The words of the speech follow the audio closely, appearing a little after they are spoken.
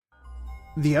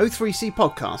The O3C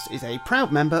podcast is a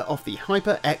proud member of the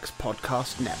HyperX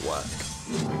Podcast Network.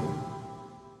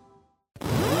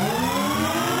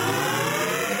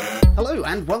 Hello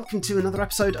and welcome to another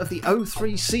episode of the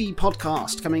O3C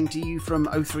podcast, coming to you from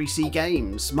O3C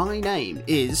Games. My name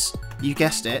is, you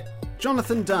guessed it,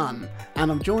 Jonathan Dunn, and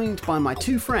I'm joined by my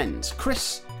two friends,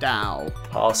 Chris Dow.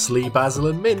 Parsley, basil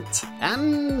and mint.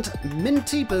 And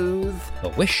Minty Booth. A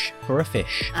wish for a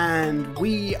fish. And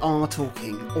we are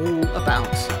talking all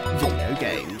about video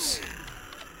games.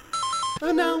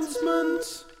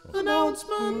 Announcement!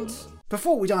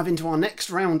 Before we dive into our next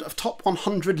round of Top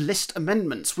 100 list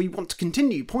amendments, we want to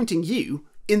continue pointing you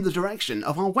in the direction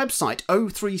of our website,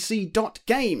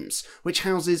 o3c.games, which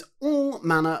houses all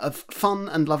manner of fun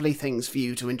and lovely things for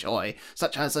you to enjoy,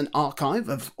 such as an archive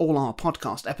of all our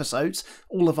podcast episodes,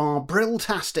 all of our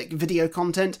brill-tastic video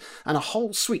content, and a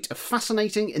whole suite of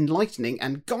fascinating, enlightening,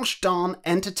 and gosh darn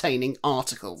entertaining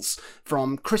articles,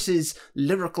 from Chris's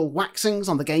lyrical waxings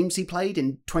on the games he played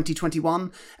in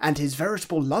 2021, and his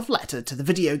veritable love letter to the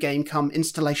video game cum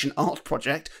installation art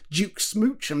project, Duke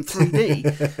Smoochum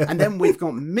 3D, and then we've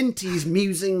got Minty's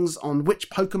musings on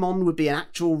which Pokemon would be an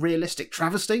actual realistic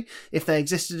travesty if they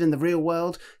existed in the real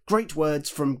world. Great words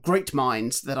from great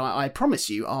minds that I promise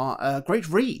you are great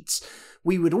reads.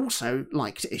 We would also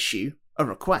like to issue a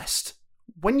request.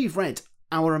 When you've read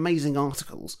our amazing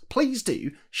articles, please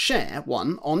do share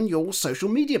one on your social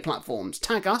media platforms.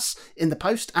 Tag us in the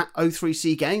post at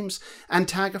O3C Games and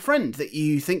tag a friend that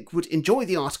you think would enjoy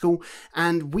the article,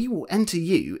 and we will enter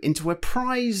you into a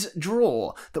prize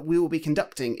draw that we will be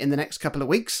conducting in the next couple of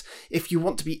weeks. If you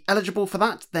want to be eligible for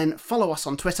that, then follow us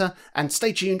on Twitter and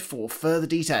stay tuned for further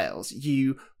details.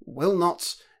 You will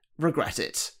not regret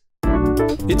it.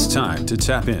 It's time to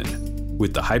tap in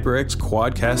with the HyperX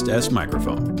Quadcast S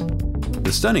microphone.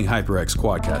 The stunning HyperX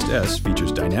Quadcast S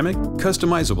features dynamic,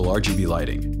 customizable RGB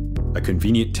lighting, a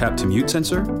convenient tap-to-mute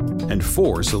sensor, and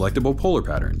 4 selectable polar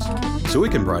patterns, so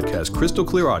it can broadcast crystal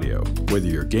clear audio, whether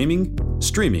you're gaming,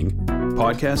 streaming,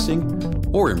 podcasting,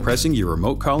 or impressing your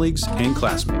remote colleagues and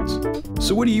classmates.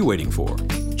 So what are you waiting for?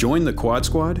 Join the Quad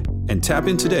Squad and tap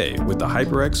in today with the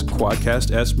HyperX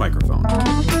Quadcast S microphone.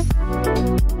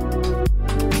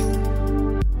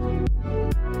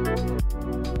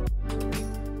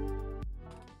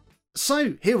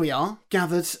 So, here we are,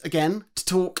 gathered again to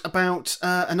talk about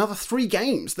another 3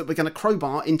 games that we're going to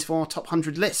crowbar into our top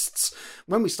 100 lists.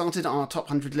 When we started our top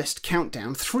 100 list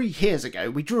countdown 3 years ago,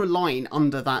 we drew a line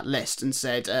under that list and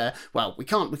said, well, we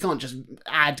can't just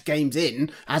add games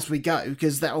in as we go,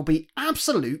 because that will be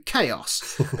absolute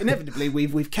chaos. Inevitably,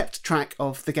 we've kept track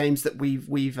of the games that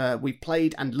we've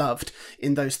played and loved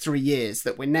in those 3 years,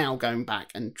 that we're now going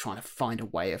back and trying to find a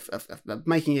way of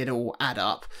making it all add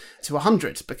up to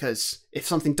 100, because if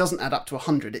something doesn't add up to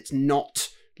 100, it's not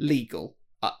legal,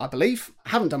 I believe. I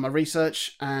haven't done my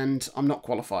research and I'm not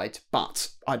qualified, but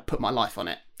I'd put my life on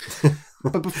it.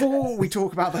 But before we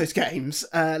talk about those games,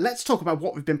 let's talk about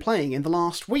what we've been playing in the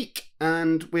last week.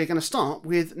 And we're going to start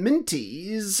with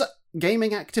Minty's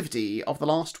gaming activity of the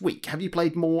last week. Have you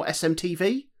played more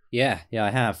SMTV? Yeah,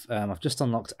 I have. I've just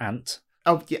unlocked Ant.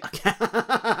 Oh, yeah.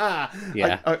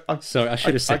 Yeah. Sorry, I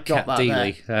should have said Cat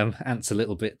Deely. There. Ant's a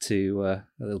little bit too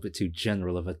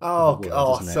general of a word,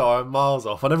 isn't it? Sorry, I'm miles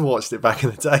off. I never watched it back in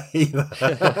the day either.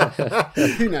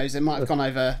 Who knows? It might have gone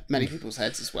over many people's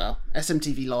heads as well.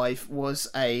 SMTV Live was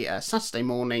a Saturday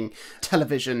morning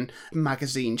television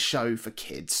magazine show for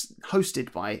kids,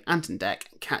 hosted by Ant and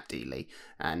Dec and Cat Deely.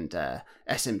 And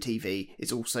SMTV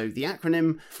is also the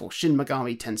acronym for Shin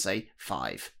Megami Tensei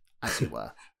 5, as you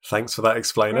were. Thanks for that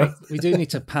explainer. Right. We do need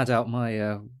to pad out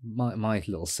my my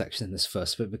little section in this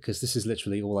first bit, because this is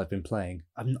literally all I've been playing.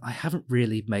 I haven't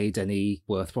really made any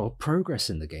worthwhile progress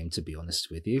in the game, to be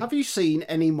honest with you. Have you seen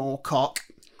any more cock?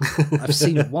 I've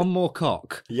seen one more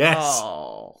cock. Yes.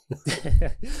 Oh.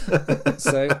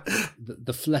 So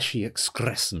the fleshy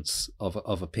excrescence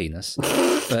of a penis,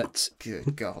 but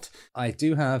Good God. I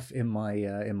do have in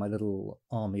my little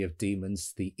army of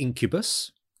demons the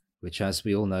Incubus, which, as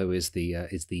we all know, is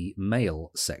the male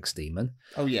sex demon.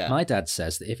 Oh, yeah. My dad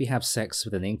says that if you have sex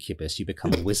with an incubus, you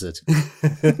become a wizard.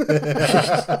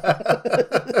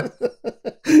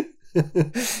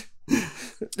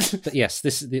 But yes,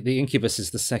 the incubus is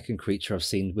the second creature I've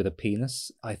seen with a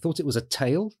penis. I thought it was a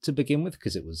tail to begin with,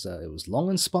 because it was long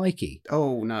and spiky.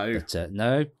 Oh, no. But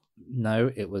no,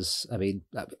 it was. I mean,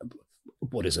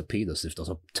 what is a penis if there's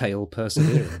a tail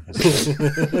persevering?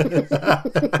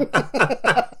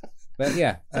 But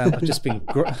yeah, I've just been.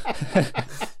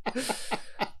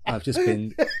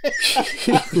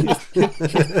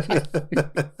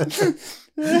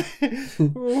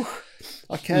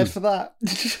 I cared for that.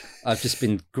 I've just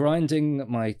been grinding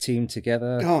my team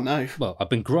together. Oh, no. Well, I've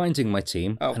been grinding my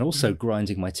team and also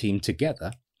grinding my team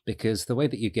together, because the way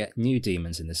that you get new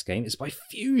demons in this game is by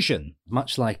fusion.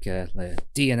 Much like the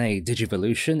DNA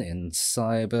Digivolution in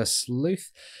Cyber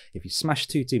Sleuth, if you smash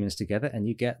two demons together and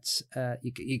you get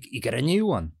you get a new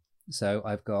one. So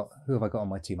who have I got on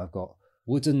my team? I've got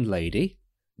Wooden Lady,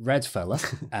 Red Fella,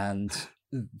 and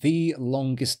the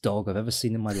longest dog I've ever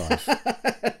seen in my life.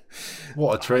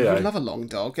 What a trio. I love a long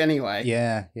dog anyway.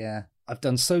 Yeah. I've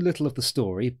done so little of the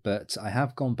story, but I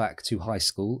have gone back to high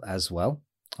school as well,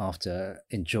 after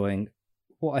enjoying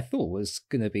what I thought was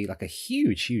going to be like a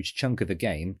huge chunk of the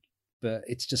game, but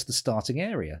it's just the starting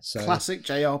area. So classic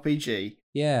JRPG.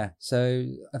 Yeah, so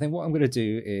I think what I'm going to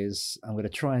do is I'm going to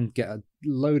try and get a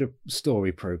load of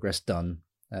story progress done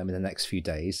in the next few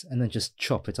days, and then just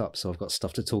chop it up so I've got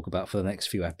stuff to talk about for the next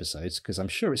few episodes, because I'm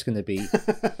sure it's going to be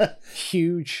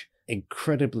huge,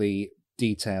 incredibly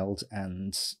detailed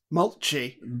and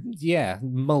mulchy,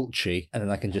 and then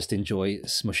I can just enjoy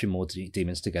smushing more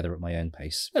demons together at my own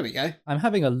pace. There we go. I'm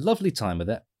having a lovely time with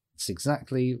it. It's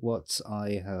exactly what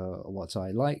I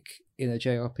like in a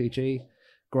JRPG.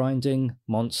 Grinding,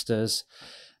 monsters.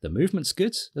 The movement's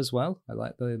good as well. I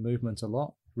like the movement a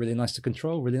lot. Really nice to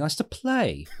control, really nice to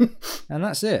play. And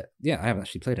that's it. Yeah, I haven't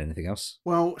actually played anything else.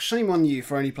 Well, shame on you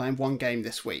for only playing one game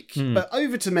this week. But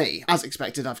over to me. As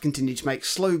expected, I've continued to make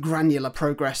slow, granular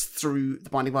progress through the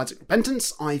Binding of Isaac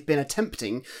Repentance. I've been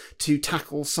attempting to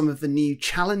tackle some of the new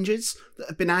challenges that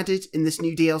have been added in this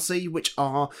new DLC, which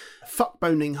are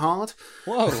fuckboning hard.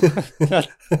 Whoa.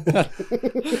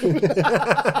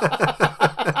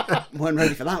 Weren't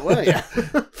ready for that, were you?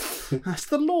 That's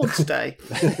the Lord's Day.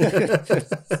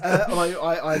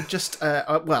 I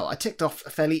ticked off a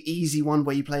fairly easy one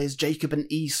where you play as Jacob and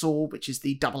Esau, which is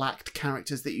the double act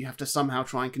characters that you have to somehow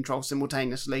try and control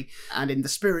simultaneously. And in the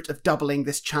spirit of doubling,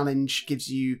 this challenge gives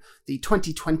you the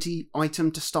 2020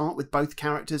 item to start with both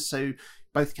characters, so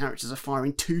both characters are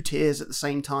firing 2 tiers at the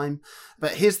same time.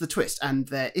 But here's the twist, and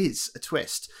there is a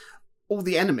twist. All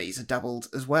the enemies are doubled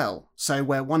as well. So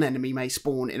where one enemy may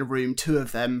spawn in a room, 2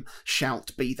 of them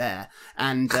shout, "Be there."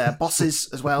 And bosses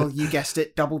as well, you guessed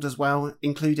it, doubled as well,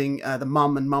 including the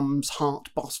Mum and Mum's Heart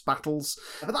boss battles.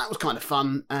 But that was kind of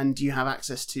fun, and you have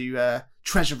access to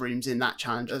treasure rooms in that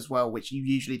challenge as well, which you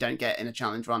usually don't get in a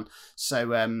challenge run. So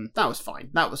that was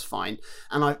fine.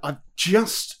 And I've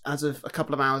just, as of a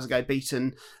couple of hours ago,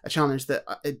 beaten a challenge that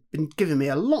had been giving me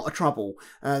a lot of trouble.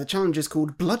 The challenge is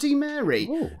called Bloody Mary,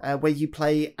 where you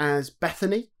play as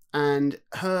Bethany, and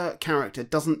her character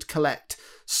doesn't collect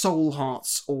soul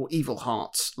hearts or evil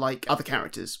hearts like other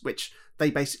characters, which they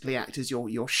basically act as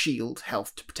your shield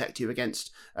health to protect you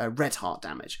against red heart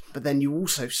damage. But then you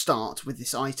also start with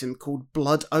this item called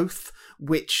Blood Oath,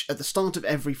 which at the start of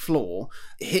every floor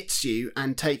hits you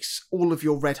and takes all of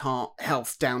your red heart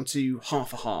health down to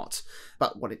half a heart.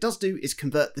 But what it does do is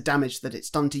convert the damage that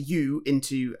it's done to you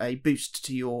into a boost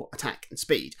to your attack and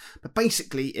speed. But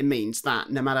basically it means that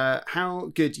no matter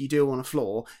how good you do on a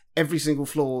floor, every single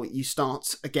floor you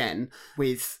start again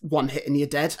with 1 hit and you're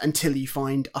dead until you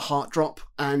find a heart drop,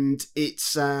 and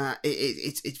it's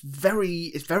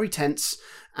very tense.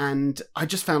 And I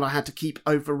just found I had to keep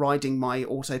overriding my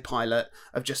autopilot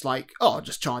of just like, I'll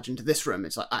just charge into this room.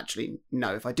 It's like, actually,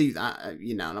 no, if I do that,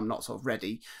 and I'm not sort of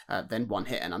ready, then 1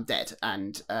 hit and I'm dead.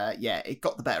 And it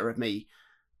got the better of me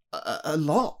a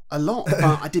lot, but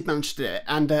I did manage to do it,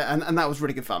 and that was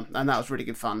really good fun. I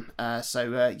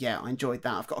enjoyed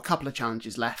that. I've got a couple of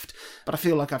challenges left, but I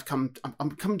feel like I'm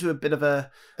coming to a bit of a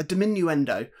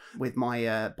diminuendo with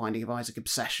my Binding of Isaac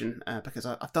obsession, because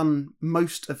I've done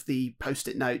most of the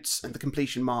post-it notes and the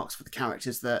completion marks for the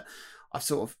characters that I've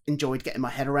sort of enjoyed getting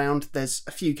my head around. There's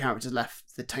a few characters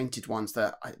left, the tainted ones,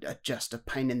 that are just a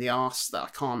pain in the arse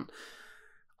that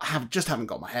I haven't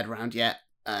got my head around yet,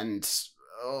 and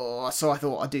so I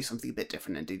thought I'd do something a bit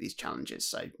different and do these challenges.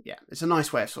 So yeah, it's a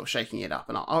nice way of sort of shaking it up,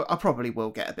 and I probably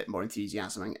will get a bit more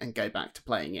enthusiasm and go back to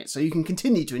playing it. So you can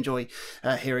continue to enjoy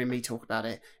hearing me talk about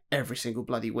it every single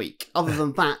bloody week. Other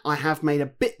than that, I have made a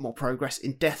bit more progress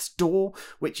in Death's Door,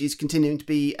 which is continuing to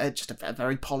be just a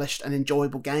very polished and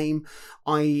enjoyable game.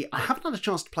 I haven't had a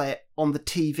chance to play it on the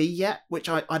TV yet, which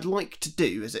I'd like to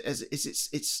do, as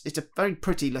it's a very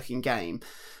pretty looking game.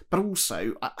 But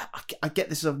also, I get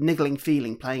this sort of niggling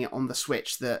feeling playing it on the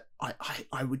Switch that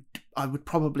I would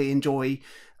probably enjoy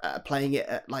playing it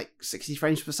at like 60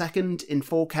 frames per second in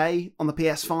 4K on the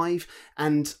PS5,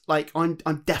 and like I'm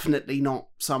definitely not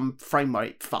some frame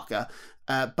rate fucker,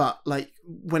 But like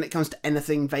when it comes to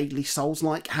anything vaguely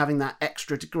Souls-like, having that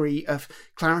extra degree of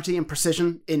clarity and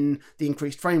precision in the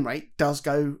increased frame rate does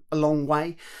go a long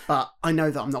way. But I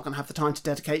know that I'm not going to have the time to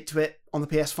dedicate to it on the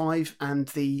PS5, and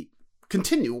the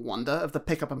continual wonder of the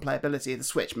pickup and playability of the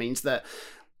Switch means that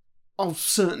I'll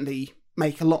certainly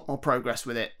make a lot more progress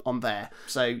with it on there.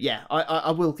 So yeah,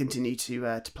 I will continue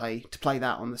to play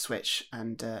that on the Switch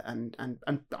and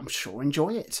I'm sure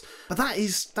enjoy it. But that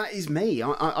is me.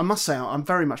 I must say I'm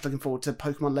very much looking forward to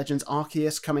Pokemon Legends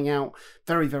Arceus coming out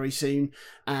very, very soon,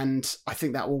 and I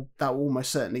think that will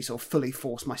almost certainly sort of fully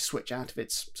force my Switch out of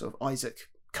its sort of Isaac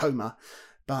coma.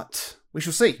 But we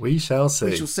shall see. We shall see.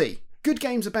 We shall see. Good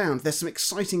games abound. There's some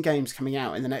exciting games coming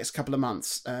out in the next couple of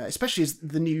months, especially as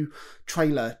the new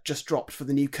trailer just dropped for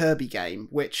the new Kirby game,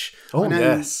 which I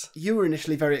know you were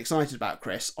initially very excited about,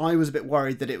 Chris. I was a bit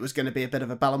worried that it was going to be a bit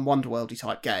of a Balan Wonderworldy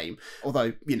type game,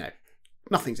 although, you know,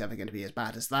 nothing's ever going to be as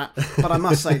bad as that. But I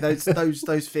must say,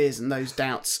 those fears and those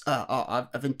doubts have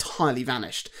entirely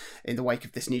vanished in the wake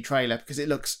of this new trailer, because it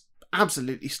looks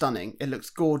absolutely stunning. It looks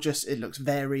gorgeous. It looks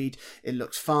varied. It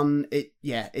looks fun.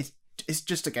 It's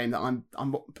just a game that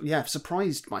I'm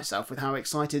surprised myself with how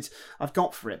excited I've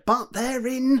got for it. But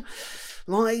therein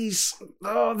lies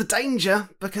the danger,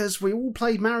 because we all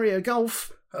played Mario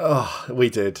Golf. Oh, we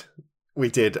did,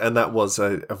 and that was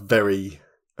a very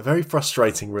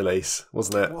frustrating release,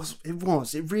 wasn't it?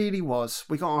 It really was.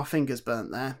 We got our fingers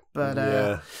burnt there,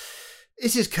 but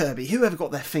this is Kirby. Whoever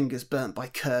got their fingers burnt by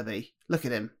Kirby? Look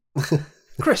at him.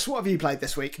 Chris, what have you played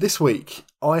this week? This week,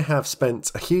 I have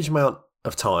spent a huge amount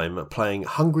of time playing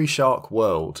Hungry Shark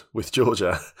World with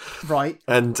Georgia. Right.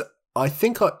 And I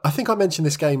think I mentioned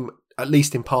this game at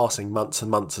least in passing months and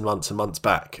months and months and months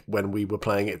back when we were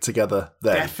playing it together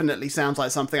then. Definitely sounds like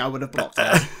something I would have blocked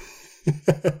out.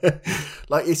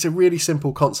 Like, it's a really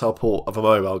simple console port of a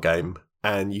mobile game,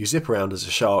 and you zip around as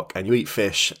a shark and you eat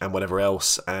fish and whatever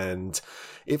else, and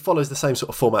it follows the same sort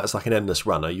of format as like an endless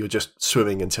runner. You're just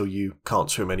swimming until you can't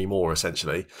swim anymore,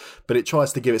 essentially. But it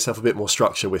tries to give itself a bit more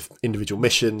structure with individual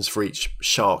missions for each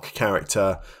shark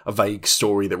character, a vague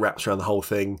story that wraps around the whole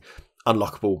thing,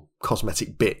 unlockable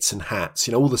cosmetic bits and hats,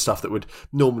 you know, all the stuff that would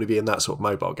normally be in that sort of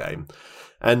mobile game.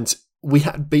 And we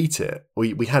had beat it.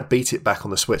 We had beat it back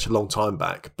on the Switch a long time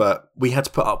back, but we had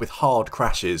to put up with hard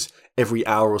crashes every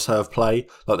hour or so of play.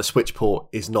 Like, the Switch port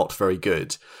is not very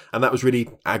good, and that was really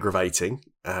aggravating.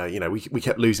 We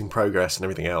kept losing progress and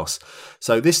everything else.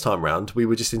 So this time round, we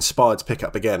were just inspired to pick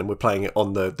up again, and we're playing it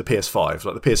on the PS5,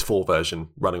 like the PS4 version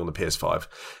running on the PS5.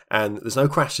 And there's no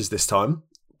crashes this time,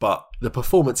 but the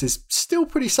performance is still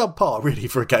pretty subpar, really,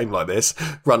 for a game like this,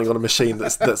 running on a machine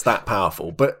that's that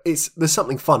powerful. But there's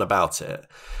something fun about it,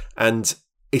 and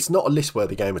it's not a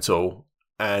list-worthy game at all.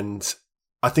 And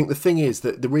I think the thing is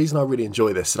that the reason I really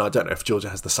enjoy this, and I don't know if Georgia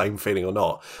has the same feeling or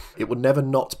not, it would never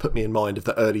not put me in mind of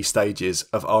the early stages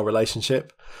of our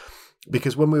relationship.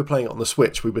 Because when we were playing it on the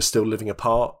Switch, we were still living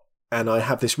apart, and I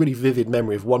have this really vivid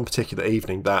memory of one particular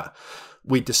evening that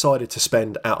we decided to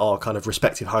spend at our kind of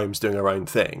respective homes doing our own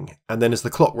thing. And then as the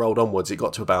clock rolled onwards, it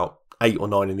got to about 8 or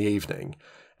 9 in the evening.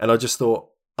 And I just thought,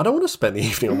 I don't want to spend the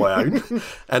evening on my own.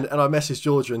 and I messaged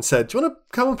Georgia and said, do you want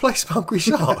to come and play some Hungry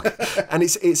Shark? And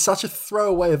it's such a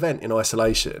throwaway event in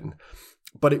isolation.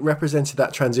 But it represented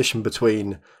that transition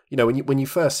between, you know, when you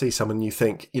first see someone, you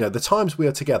think, you know, the times we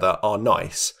are together are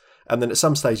nice. And then at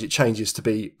some stage it changes to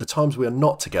be the times we are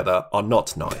not together are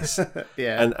not nice.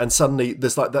 Yeah. And suddenly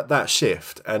there's like that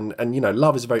shift. And you know,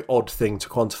 love is a very odd thing to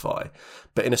quantify.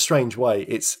 But in a strange way,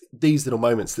 it's these little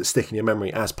moments that stick in your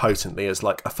memory as potently as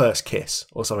like a first kiss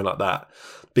or something like that.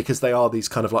 Because they are these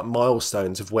kind of like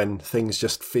milestones of when things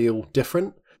just feel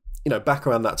different. You know, back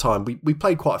around that time, we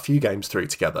played quite a few games through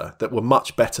together that were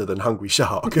much better than Hungry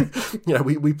Shark. You know,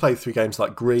 we played through games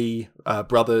like Gree,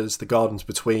 Brothers, The Gardens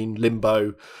Between,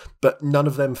 Limbo, but none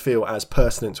of them feel as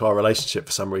pertinent to our relationship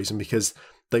for some reason, because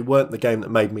they weren't the game that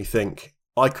made me think,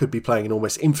 I could be playing an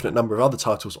almost infinite number of other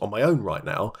titles on my own right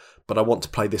now, but I want to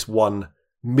play this one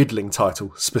middling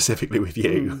title specifically with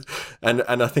you. And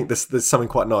I think there's something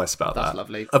quite nice about that. That's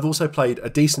lovely. I've also played a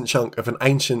decent chunk of an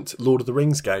ancient Lord of the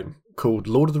Rings game called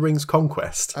Lord of the Rings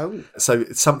Conquest. Oh. So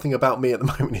something about me at the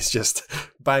moment is just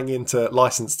bang into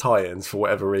licensed tie-ins for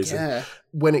whatever reason. Yeah.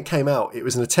 When it came out, it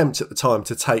was an attempt at the time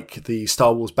to take the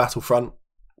Star Wars Battlefront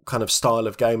kind of style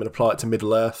of game and apply it to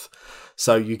Middle-earth.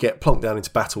 So you get plonked down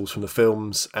into battles from the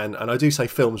films, and I do say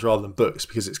films rather than books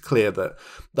because it's clear that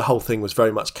the whole thing was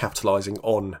very much capitalising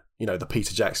on, you know, the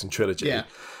Peter Jackson trilogy. Yeah.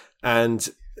 And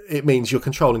it means you're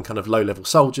controlling kind of low-level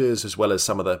soldiers as well as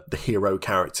some of the hero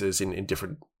characters in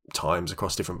different times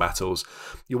across different battles.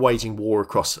 You're waging war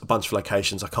across a bunch of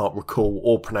locations I can't recall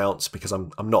or pronounce because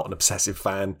I'm not an obsessive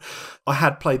fan. I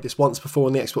had played this once before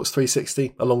on the Xbox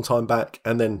 360 a long time back,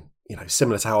 and then, you know,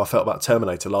 similar to how I felt about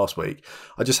Terminator last week,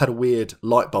 I just had a weird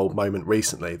light bulb moment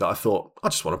recently that I thought, I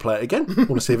just want to play it again. I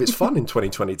want to see if it's fun in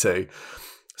 2022.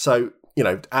 So, you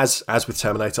know, as with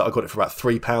Terminator, I got it for about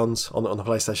 £3 on the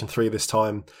PlayStation 3 this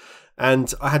time.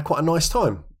 And I had quite a nice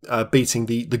time beating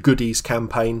the Goodies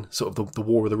campaign, sort of the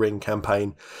War of the Ring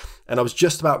campaign. And I was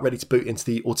just about ready to boot into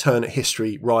the alternate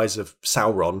history Rise of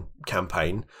Sauron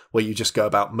campaign, where you just go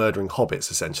about murdering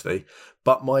hobbits, essentially.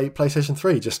 But my PlayStation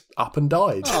 3 just up and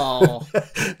died. Oh.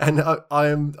 And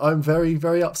I'm very,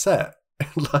 very upset.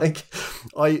 Like,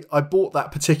 I bought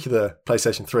that particular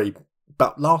PlayStation 3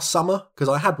 about last summer, because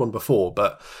I had one before,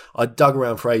 but I dug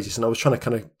around for ages and I was trying to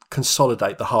kind of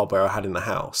consolidate the hardware I had in the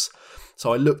house.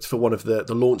 So I looked for one of the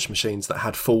launch machines that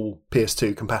had full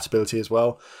PS2 compatibility as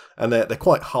well. And they're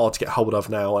quite hard to get hold of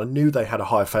now. I knew they had a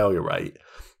high failure rate,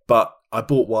 but I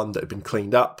bought one that had been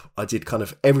cleaned up. I did kind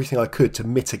of everything I could to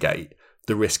mitigate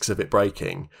the risks of it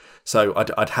breaking. So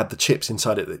I'd had the chips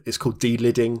inside it. It's called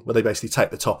de-lidding, where they basically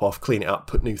take the top off, clean it up,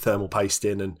 put new thermal paste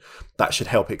in, and that should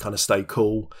help it kind of stay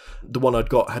cool. The one I'd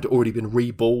got had already been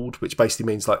reballed, which basically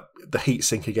means like the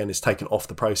heatsink again is taken off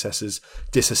the processors,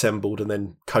 disassembled, and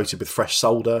then coated with fresh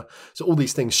solder. So all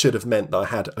these things should have meant that I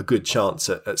had a good chance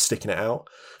at sticking it out.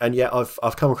 And yet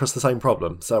I've come across the same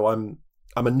problem. So I'm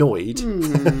annoyed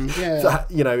that,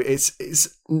 you know,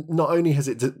 it's not only has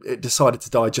it decided to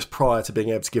die just prior to being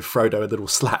able to give Frodo a little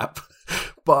slap,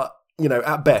 but, you know,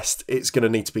 at best it's going to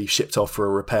need to be shipped off for a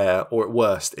repair, or at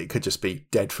worst it could just be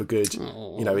dead for good.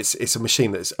 You know, it's a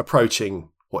machine that's approaching,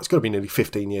 it's got to be nearly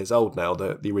 15 years old now,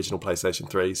 the original PlayStation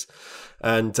 3s.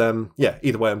 And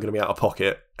either way I'm going to be out of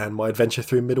pocket, and my adventure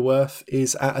through Middle-earth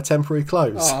is at a temporary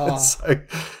close. So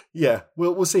yeah,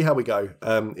 we'll see how we go.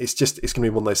 It's going to be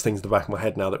one of those things in the back of my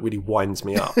head now that really winds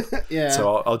me up. Yeah.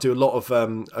 So I'll do a lot of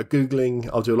Googling,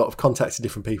 I'll do a lot of contacting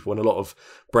different people, and a lot of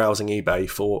browsing eBay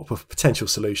for potential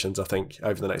solutions, I think,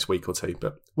 over the next week or two.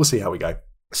 But we'll see how we go.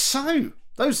 So,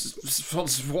 those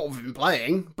sorts of what we've been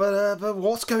playing, but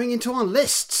what's going into our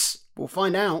lists? We'll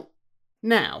find out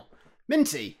now.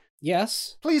 Minty,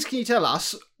 Yes? please can you tell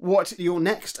us what your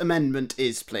next amendment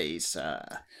is, please?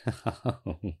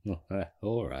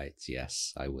 All right,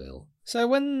 yes, I will. So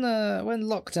when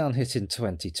lockdown hit in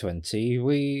 2020,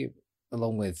 we,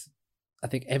 along with, I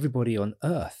think, everybody on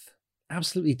Earth,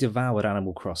 absolutely devoured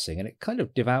Animal Crossing, and it kind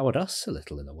of devoured us a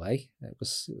little in a way. It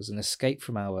was an escape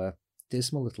from our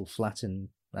dismal little flat and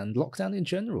lockdown in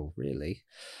general, really.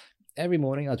 Every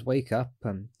morning I'd wake up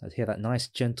and I'd hear that nice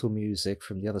gentle music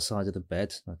from the other side of the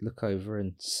bed. I'd look over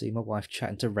and see my wife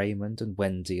chatting to Raymond and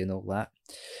Wendy and all that.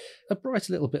 A bright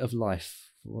little bit of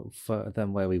life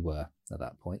than where we were at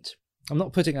that point. I'm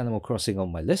not putting Animal Crossing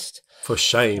on my list. For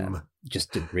shame.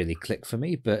 Just didn't really click for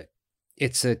me, but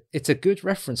it's a good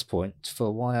reference point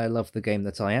for why I love the game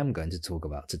that I am going to talk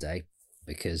about today,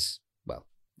 because, well,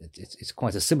 it's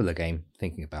quite a similar game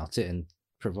thinking about it, and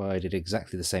provided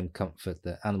exactly the same comfort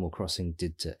that Animal Crossing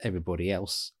did to everybody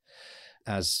else,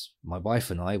 as my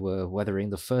wife and I were weathering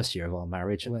the first year of our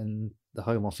marriage when the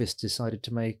Home Office decided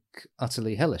to make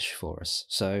utterly hellish for us.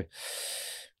 So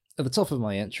at the top of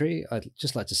my entry, I'd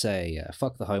just like to say,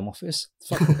 fuck the Home Office,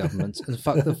 fuck the government, and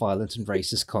fuck the violent and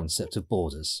racist concept of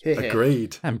borders.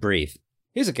 Agreed. And breathe.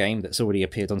 Here's a game that's already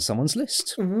appeared on someone's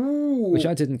list, Ooh. which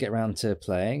I didn't get around to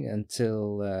playing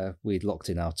until we'd locked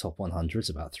in our top 100s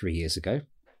about 3 years ago,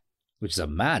 which is a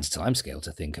mad timescale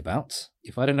to think about.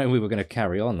 If I'd known we were going to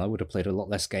carry on, I would have played a lot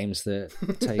less games that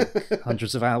take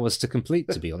hundreds of hours to complete,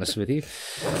 to be honest with you.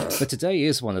 But today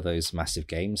is one of those massive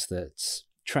games that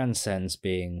transcends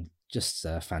being just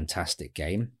a fantastic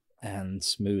game and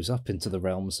moves up into the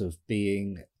realms of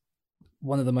being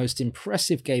one of the most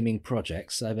impressive gaming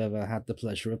projects I've ever had the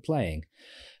pleasure of playing.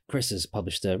 Chris has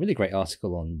published a really great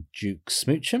article on Duke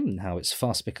Smoochum and how it's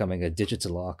fast becoming a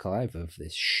digital archive of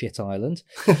this shit island.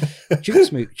 Duke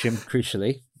Smoochum,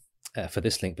 crucially, for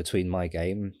this link between my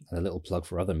game and a little plug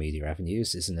for other media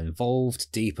avenues, is an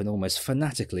involved, deep, and almost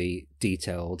fanatically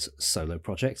detailed solo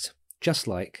project, just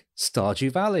like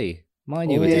Stardew Valley, my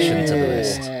new addition to the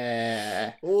list.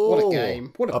 What a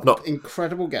game. What an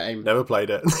incredible game. Never played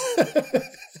it.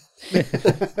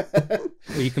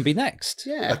 Well, you can be next.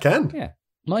 Yeah. I can. Yeah.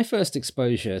 My first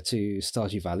exposure to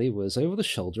Stardew Valley was over the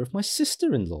shoulder of my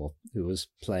sister-in-law, who was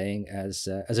playing as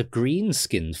a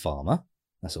green-skinned farmer.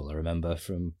 That's all I remember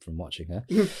from watching her.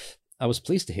 I was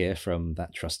pleased to hear from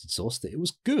that trusted source that it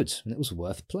was good and it was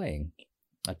worth playing.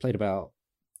 I played about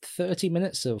 30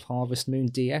 minutes of Harvest Moon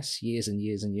DS years and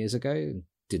years and years ago, and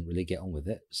didn't really get on with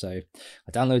it. So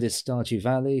I downloaded Stardew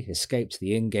Valley, escaped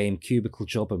the in-game cubicle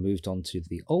job and moved on to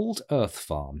the Old Earth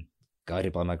Farm,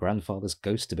 guided by my grandfather's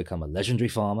ghost to become a legendary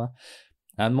farmer,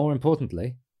 and more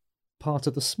importantly, part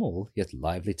of the small yet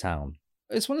lively town.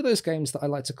 It's one of those games that I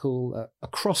like to call a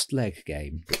crossed leg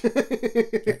game.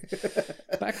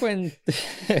 Back when,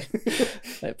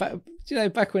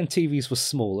 back when TVs were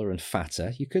smaller and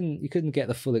fatter, you couldn't get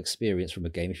the full experience from a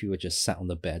game if you were just sat on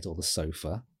the bed or the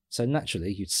sofa. So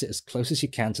naturally, you'd sit as close as you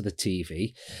can to the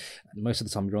TV. And most of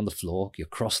the time, you're on the floor, you're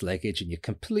cross-legged, and you're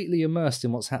completely immersed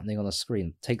in what's happening on a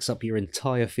screen. It takes up your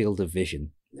entire field of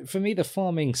vision. For me, the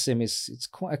farming sim it's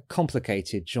quite a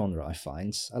complicated genre, I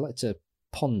find. I like to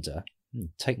ponder and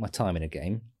take my time in a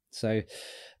game. So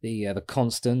the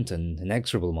constant and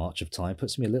inexorable march of time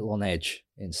puts me a little on edge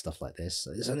in stuff like this.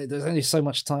 There's only so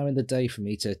much time in the day for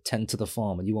me to tend to the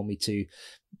farm, and you want me to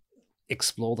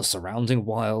explore the surrounding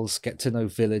wilds, get to know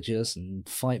villagers, and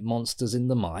fight monsters in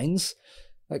the mines.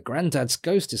 Like Granddad's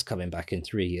ghost is coming back in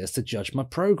 3 years to judge my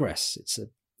progress.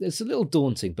 It's a little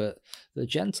daunting, but the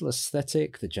gentle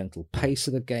aesthetic, the gentle pace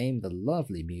of the game, the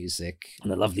lovely music,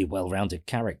 and the lovely well-rounded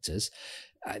characters,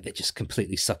 they just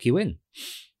completely suck you in.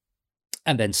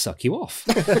 And then suck you off.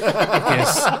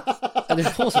 Because an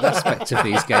important aspect of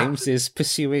these games is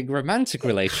pursuing romantic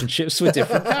relationships with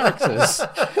different characters.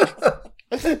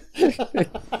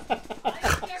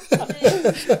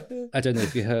 I don't know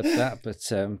if you heard that,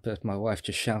 but my wife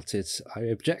just shouted, "I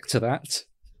object to that."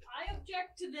 I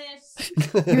object to this.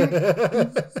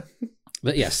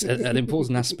 But yes, an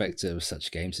important aspect of such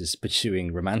games is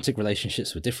pursuing romantic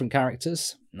relationships with different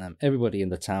characters. Everybody in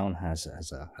the town has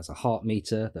a heart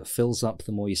meter that fills up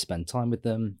the more you spend time with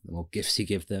them, the more gifts you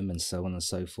give them, and so on and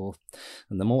so forth.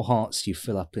 And the more hearts you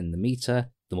fill up in the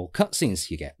meter, the more cutscenes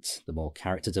you get, the more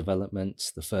character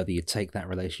development, the further you take that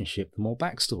relationship, the more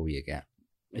backstory you get.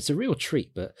 It's a real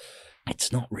treat, but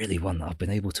it's not really one that I've been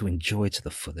able to enjoy to the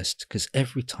fullest, because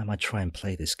every time I try and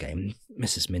play this game,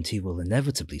 Mrs. Minty will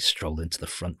inevitably stroll into the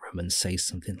front room and say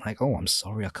something like, "Oh, I'm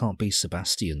sorry, I can't be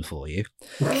Sebastian for you."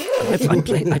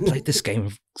 I played this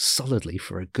game solidly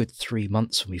for a good 3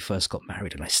 months when we first got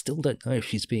married, and I still don't know if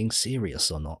she's being serious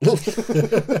or not.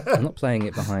 I'm not playing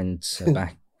it behind her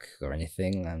back or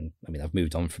anything, and I mean, I've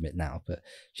moved on from it now, but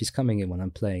she's coming in when I'm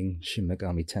playing Shin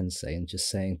Megami Tensei and just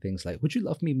saying things like, "Would you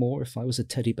love me more if I was a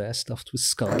teddy bear stuffed with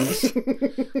skulls?"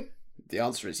 The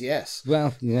answer is yes.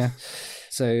 Well, yeah.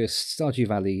 So Stardew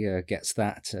Valley gets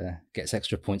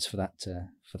extra points for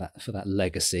that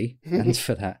legacy and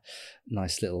for that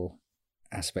nice little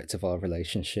aspect of our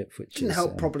relationship, which didn't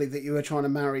help probably that you were trying to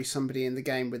marry somebody in the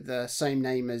game with the same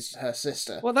name as her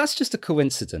sister. Well, that's just a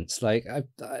coincidence. Like I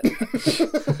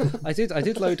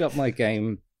did load up my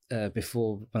game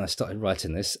before when I started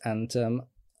writing this, and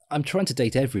I'm trying to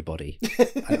date everybody.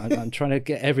 I'm trying to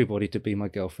get everybody to be my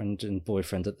girlfriend and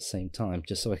boyfriend at the same time,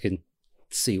 just so I can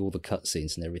see all the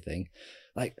cutscenes and everything.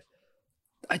 Like,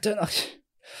 I don't know.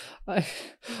 I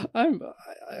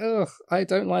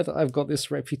don't like that I've got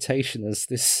this reputation as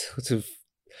this sort of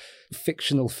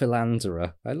fictional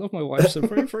philanderer. I love my wife so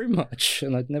very, very much,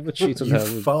 and I'd never cheat on her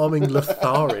with... farming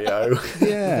Lothario.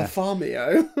 Yeah.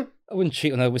 Farmio. I wouldn't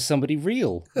cheat on her with somebody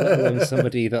real, let alone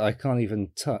somebody that I can't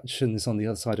even touch and is on the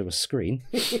other side of a screen.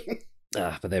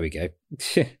 But there we go.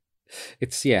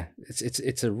 It's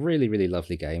a really, really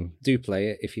lovely game. Do play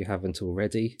it if you haven't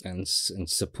already, and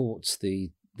support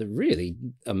the really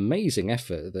amazing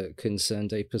effort that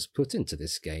Concerned Ape has put into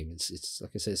this game. It's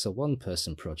like I said, it's a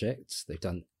one-person project. They've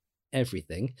done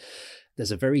everything.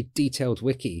 There's a very detailed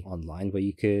wiki online where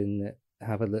you can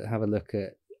have a look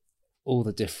at all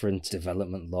the different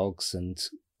development logs and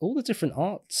all the different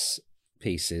arts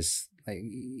pieces. Like,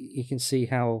 you can see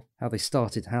how they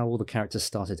started, how all the characters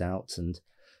started out, and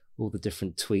all the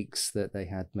different tweaks that they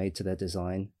had made to their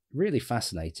design. Really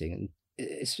fascinating, and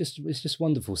it's just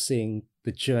wonderful seeing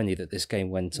the journey that this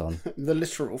game went on. The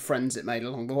literal friends it made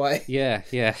along the way. Yeah.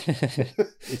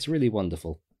 It's really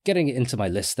wonderful. Getting it into my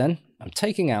list then, I'm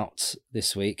taking out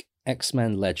this week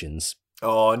X-Men Legends.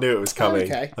 Oh, I knew it was coming.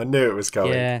 Okay. I knew it was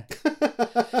coming. Yeah.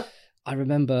 I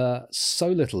remember so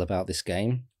little about this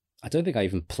game. I don't think I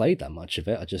even played that much of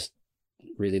it. I just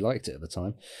really liked it at the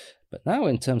time. But now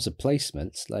in terms of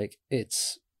placements, like,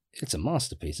 it's a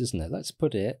masterpiece, isn't it? Let's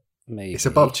put it maybe... It's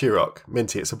above Turok.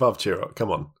 Minty, it's above Turok.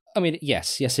 Come on. I mean,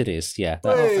 yes, it is. Yeah.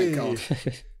 Oh, thank God.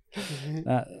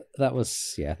 that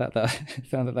was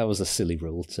that was a silly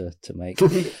rule to make.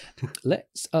 Let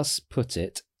us put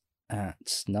it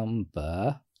at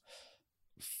number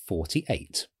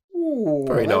 48. Ooh,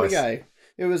 very there nice. We go.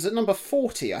 It was at number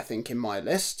 40, I think, in my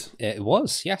list. It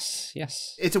was, yes.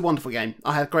 It's a wonderful game.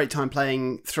 I had a great time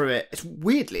playing through it.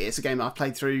 It's a game that I've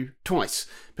played through twice,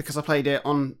 because I played it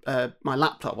on my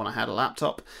laptop when I had a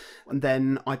laptop, and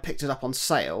then I picked it up on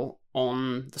sale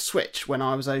on the Switch when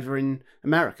I was over in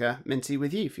America, Minty,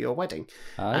 with you for your wedding.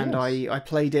 And yes. I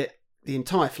played it the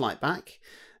entire flight back,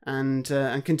 and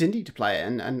continued to play it,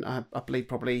 and I believe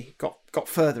probably got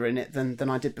further in it than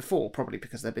I did before, probably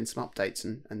because there've been some updates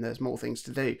and there's more things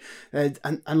to do.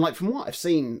 And like, from what I've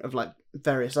seen of like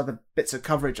various other bits of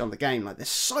coverage on the game, like, there's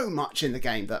so much in the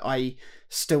game that I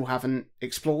still haven't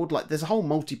explored. Like, there's a whole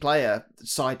multiplayer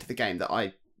side to the game that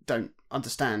I don't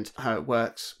understand how it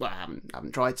works. Well, I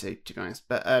haven't tried to be honest,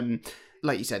 but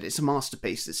like you said, it's a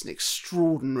masterpiece. It's an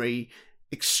extraordinary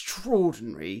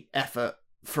effort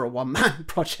for a one-man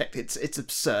project. It's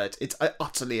absurd. It's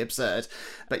utterly absurd.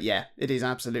 But yeah, it is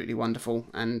absolutely wonderful.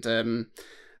 And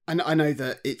I know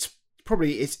that it's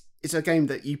a game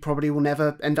that you probably will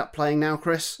never end up playing now,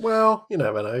 Chris. Well, you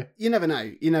never know. You never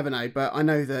know. But I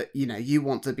know that, you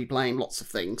want to be playing lots of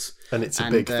things. And it's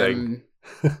a big thing.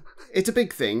 It's a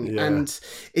big thing, Yeah. and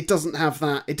it doesn't have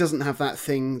that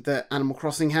thing that Animal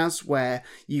Crossing has, where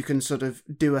you can sort of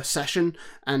do a session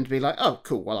and be like, oh,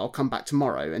 cool, well, I'll come back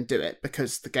tomorrow and do it,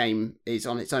 because the game is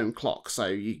on its own clock. So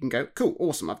you can go, cool,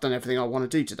 awesome, I've done everything I want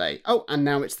to do today. Oh, and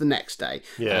now it's the next day.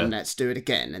 Yeah. And let's do it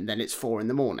again, and then it's 4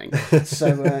 a.m.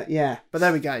 So, yeah, but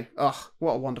there we go. Oh,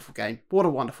 what a wonderful game. What a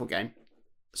wonderful game.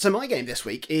 So my game this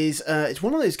week is it's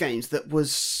one of those games that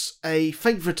was a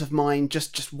favourite of mine,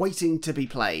 just waiting to be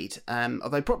played.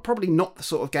 Although probably not the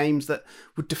sort of games that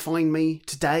would define me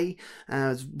today.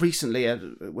 Recently,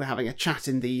 we're having a chat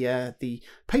in the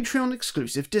Patreon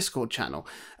exclusive Discord channel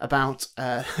about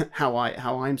how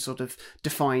I'm sort of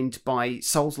defined by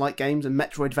Souls-like games and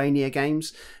Metroidvania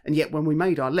games. And yet, when we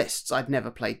made our lists, I'd never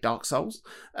played Dark Souls.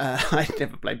 I'd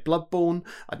never played Bloodborne.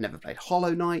 I'd never played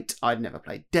Hollow Knight. I'd never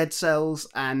played Dead Cells.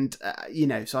 And,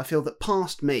 so I feel that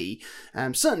past me,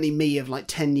 certainly me of like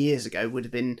 10 years ago, would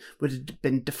have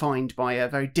been defined by a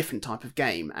very different type of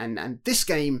game. And this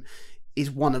game is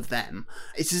one of them.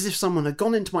 It's as if someone had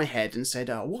gone into my head and said,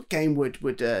 oh, what game would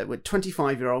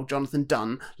 25-year-old Jonathan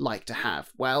Dunn like to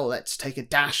have? Well, let's take a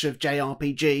dash of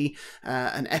JRPG,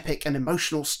 an epic and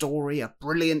emotional story, a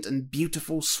brilliant and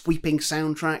beautiful sweeping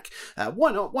soundtrack.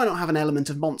 Why not have an element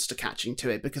of monster catching to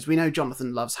it? Because we know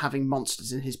Jonathan loves having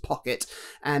monsters in his pocket.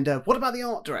 And what about the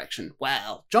art direction?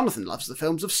 Well, Jonathan loves the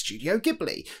films of Studio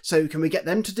Ghibli. So can we get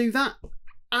them to do that?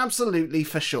 Absolutely,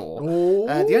 for sure.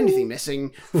 The only thing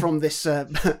missing from this,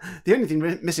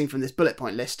 missing from this bullet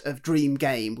point list of dream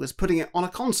game was putting it on a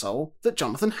console that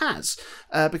Jonathan has,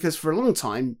 because for a long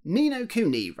time, Ni no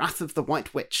Kuni: Wrath of the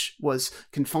White Witch was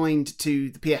confined to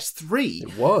the PS3.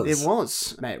 It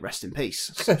was. May it rest in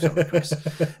peace. So sorry, Chris.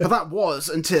 But that was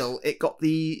until it got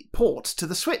the port to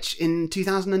the Switch in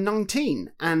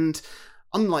 2019, and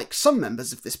unlike some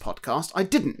members of this podcast, I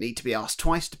didn't need to be asked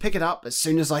twice to pick it up as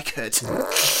soon as I could.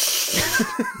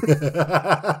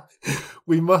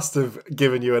 We must have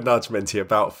given you a nudge, Minty,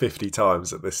 about 50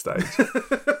 times at this stage.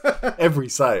 Every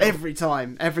sale. Every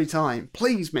time.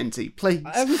 Please, Minty, please.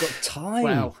 I haven't got time.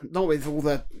 Well, not with all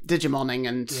the Digimoning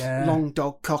and long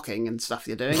dog cocking and stuff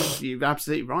you're doing. You're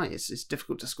absolutely right. It's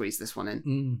difficult to squeeze this one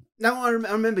in. Now, I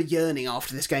remember yearning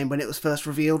after this game when it was first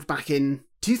revealed back in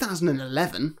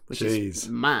 2011, which is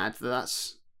mad that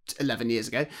that's 11 years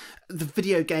ago. The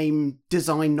video game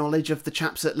design knowledge of the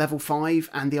chaps at Level 5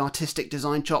 and the artistic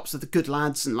design chops of the good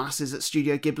lads and lasses at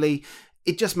Studio Ghibli,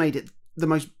 it just made it the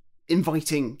most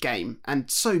inviting game and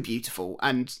so beautiful.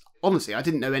 And honestly, I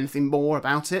didn't know anything more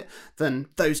about it than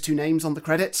those two names on the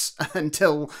credits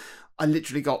until I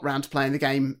literally got round to playing the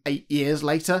game 8 years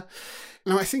later.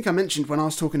 Now, I think I mentioned when I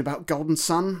was talking about Golden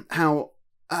Sun how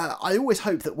I always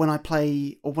hope that when I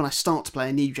play, or when I start to play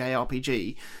a new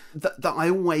JRPG, that I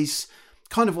always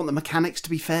kind of want the mechanics to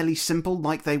be fairly simple,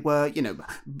 like they were,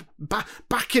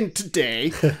 back in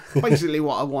today. Basically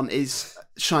what I want is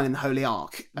Shining the Holy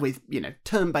Ark with,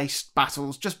 turn-based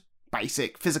battles, just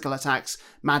basic physical attacks,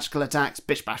 magical attacks,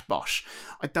 bish bash bosh.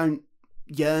 I don't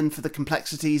yearn for the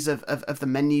complexities of the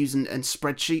menus and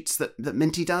spreadsheets that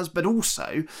Minty does, but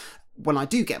also when I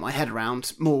do get my head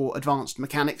around more advanced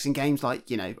mechanics in games like,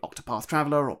 Octopath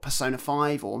Traveler or Persona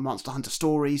 5 or Monster Hunter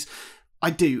Stories, I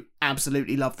do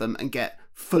absolutely love them and get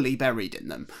fully buried in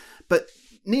them. But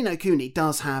Ni no Kuni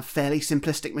does have fairly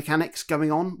simplistic mechanics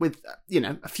going on with,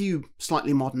 a few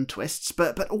slightly modern twists,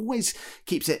 but always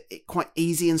keeps it quite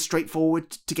easy and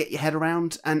straightforward to get your head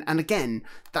around. And again,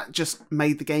 that just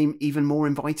made the game even more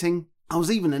inviting. I was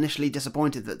even initially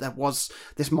disappointed that there was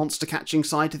this monster catching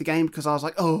side to the game, because I was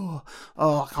like, oh,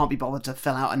 I can't be bothered to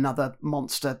fill out another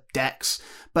monster dex.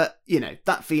 But,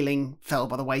 that feeling fell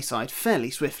by the wayside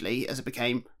fairly swiftly as it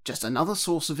became just another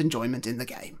source of enjoyment in the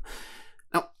game.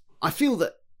 Now, I feel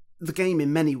that the game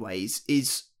in many ways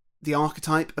is the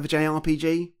archetype of a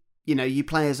JRPG. You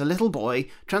play as a little boy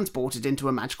transported into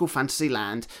a magical fantasy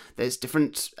land. There's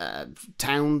different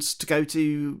towns to go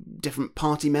to, different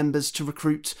party members to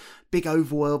recruit, big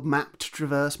overworld map to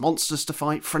traverse, monsters to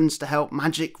fight, friends to help,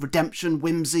 magic, redemption,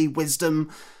 whimsy,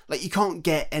 wisdom. You can't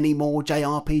get any more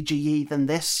JRPG-y than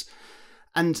this.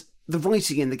 And the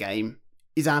writing in the game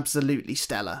is absolutely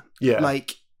stellar. Yeah.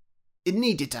 It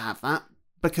needed to have that,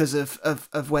 because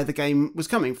of where the game was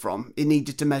coming from. It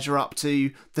needed to measure up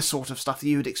to the sort of stuff that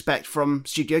you would expect from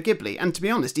Studio Ghibli, and to be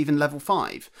honest, even Level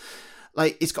 5.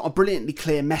 It's got a brilliantly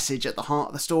clear message at the heart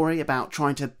of the story about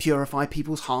trying to purify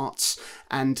people's hearts,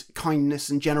 and kindness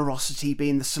and generosity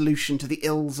being the solution to the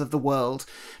ills of the world.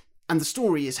 And the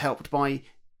story is helped by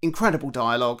incredible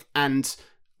dialogue, and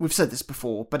we've said this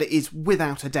before, but it is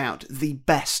without a doubt the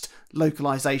best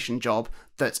localization job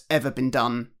that's ever been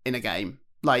done in a game.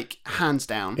 Hands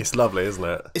down. It's lovely, isn't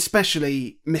it?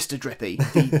 Especially Mr. Drippy,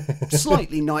 the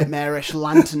slightly nightmarish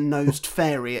lantern-nosed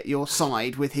fairy at your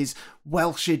side with his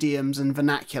Welsh idioms and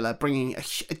vernacular, bringing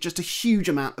just a huge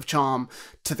amount of charm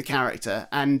to the character.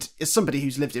 And as somebody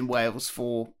who's lived in Wales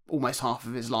for almost half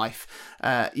of his life,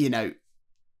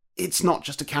 it's not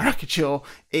just a caricature.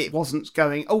 It wasn't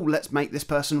going, let's make this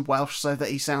person Welsh so that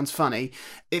he sounds funny.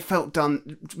 It felt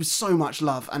done with so much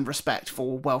love and respect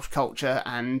for Welsh culture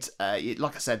and,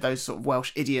 like I said, those sort of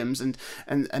Welsh idioms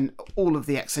and all of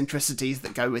the eccentricities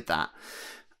that go with that.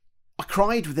 I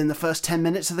cried within the first 10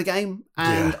 minutes of the game,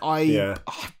 and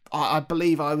I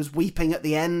believe I was weeping at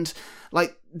the end.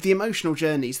 The emotional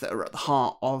journeys that are at the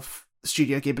heart of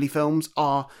Studio Ghibli films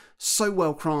are so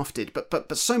well crafted,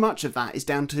 but so much of that is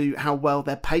down to how well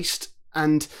they're paced,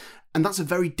 and that's a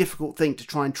very difficult thing to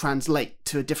try and translate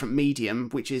to a different medium,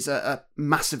 which is a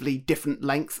massively different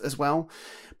length as well.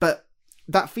 But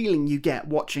that feeling you get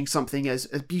watching something as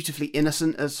beautifully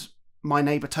innocent as My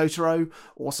Neighbor Totoro,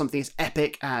 or something as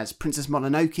epic as Princess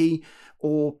Mononoke,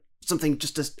 or something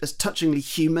just as touchingly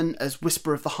human as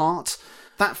Whisper of the Heart,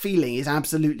 that feeling is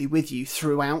absolutely with you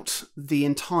throughout the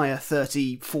entire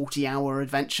 30-40 hour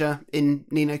adventure in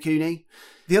Ni no Kuni.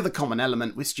 The other common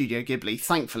element with Studio Ghibli,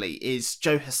 thankfully, is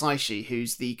Joe Hisaishi,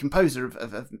 who's the composer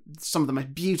of some of the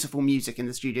most beautiful music in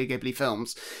the Studio Ghibli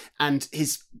films, and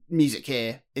his music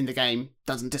here in the game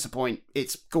doesn't disappoint.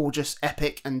 It's gorgeous,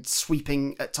 epic, and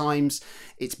sweeping at times.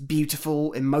 It's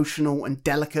beautiful, emotional, and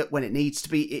delicate when it needs to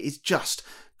be. It is just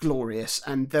glorious,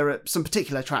 and there are some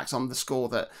particular tracks on the score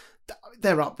that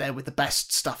they're up there with the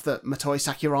best stuff that Motoi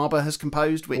Sakuraba has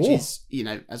composed, which is,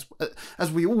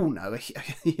 as we all know,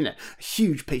 a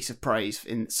huge piece of praise,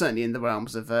 certainly in the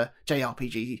realms of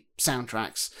JRPG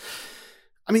soundtracks.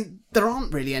 I mean, there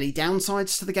aren't really any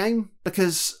downsides to the game,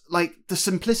 because, the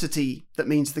simplicity that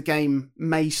means the game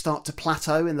may start to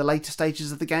plateau in the later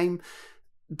stages of the game,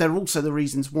 they're also the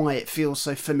reasons why it feels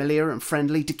so familiar and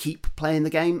friendly to keep playing the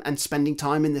game and spending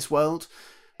time in this world.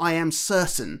 I am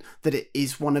certain that it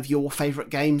is one of your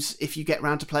favourite games if you get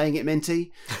round to playing it,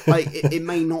 Minty. It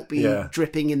may not be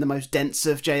dripping in the most dense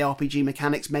of JRPG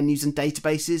mechanics, menus and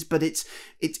databases, but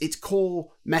its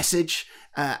core message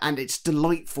and its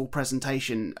delightful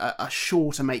presentation are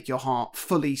sure to make your heart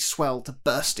fully swell to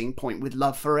bursting point with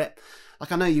love for it.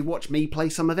 I know you watched me play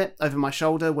some of it over my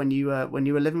shoulder when you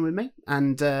were living with me,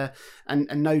 and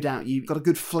no doubt you got a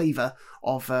good flavour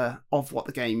of what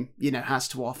the game has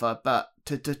to offer. But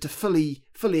to fully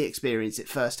experience it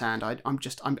firsthand,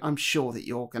 I'm sure that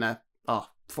you're gonna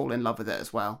fall in love with it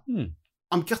as well.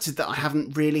 I'm gutted that I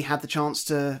haven't really had the chance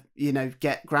to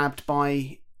get grabbed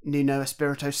by Ni no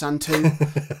Espirito-san 2,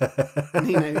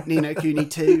 Ni no Kuni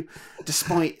 2,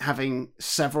 despite having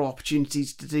several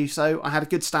opportunities to do so. I had a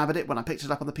good stab at it when I picked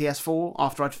it up on the PS4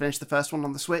 after I'd finished the first one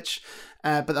on the Switch,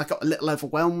 but I got a little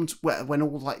overwhelmed when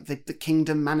all the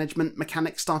kingdom management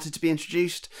mechanics started to be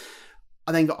introduced.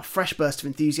 I then got a fresh burst of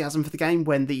enthusiasm for the game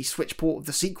when the Switch port of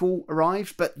the sequel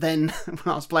arrived, but then when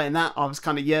I was playing that, I was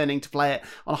kind of yearning to play it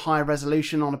on a higher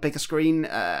resolution, on a bigger screen,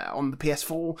 on the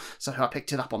PS4, so I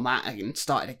picked it up on that and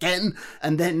started again,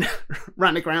 and then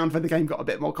ran aground when the game got a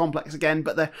bit more complex again.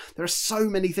 But there are so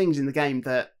many things in the game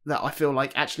that I feel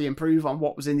like actually improve on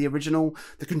what was in the original.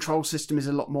 The control system is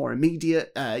a lot more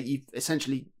immediate. You've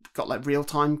essentially got like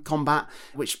real-time combat,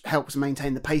 which helps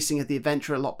maintain the pacing of the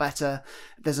adventure a lot better.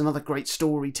 There's another great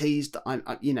story teased that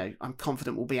I'm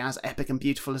confident will be as epic and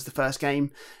beautiful as the first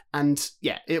game. And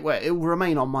yeah, it will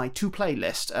remain on my to-play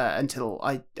list until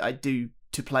I do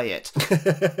to play it.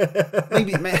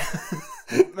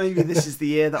 Maybe this is the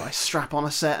year that I strap on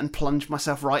a set and plunge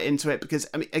myself right into it, because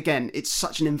I mean, again, it's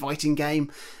such an inviting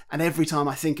game, and every time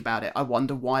I think about it, I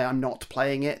wonder why I'm not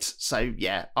playing it. So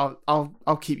yeah,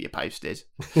 I'll keep you posted.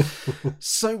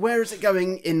 So where is it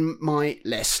going in my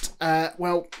list?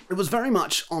 Well, it was very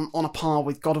much on a par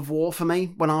with God of War for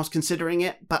me when I was considering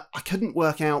it, but I couldn't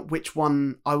work out which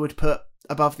one I would put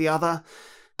above the other.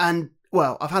 And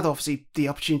well, I've had obviously the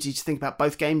opportunity to think about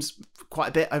both games quite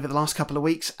a bit over the last couple of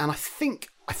weeks, and I think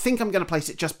I'm going to place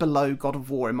it just below God of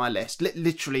War in my list,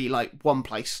 literally like one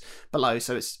place below.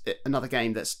 So it's another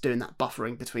game that's doing that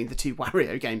buffering between the two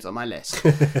Wario games on my list.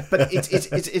 But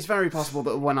it's very possible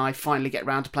that when I finally get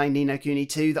around to playing Ni no Kuni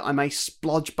 2, that I may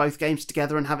splodge both games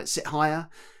together and have it sit higher.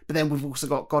 But then we've also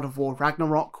got God of War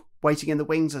Ragnarok waiting in the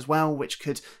wings as well, which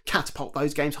could catapult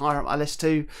those games higher up my list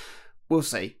too. We'll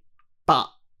see. But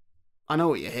I know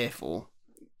what you're here for.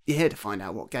 You're here to find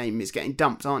out what game is getting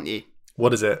dumped, aren't you?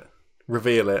 What is it?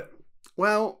 Reveal it.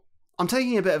 Well, I'm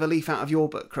taking a bit of a leaf out of your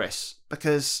book, Chris,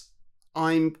 because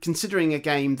I'm considering a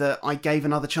game that I gave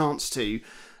another chance to,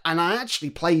 and I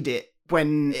actually played it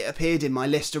when it appeared in my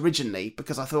list originally,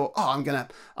 because I thought, I'm gonna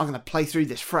play through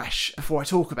this fresh before I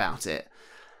talk about it.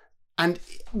 And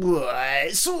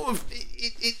it sort of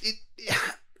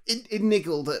it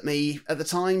niggled at me at the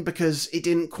time because it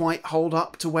didn't quite hold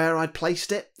up to where I'd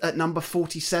placed it at number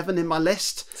 47 in my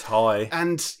list. It's high.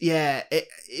 And yeah, it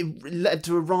led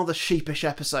to a rather sheepish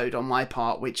episode on my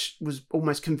part, which was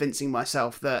almost convincing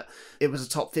myself that it was a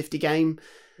top 50 game.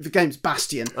 The game's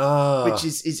Bastion, which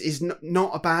is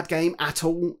not a bad game at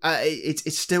all.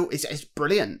 It's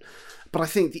brilliant. But I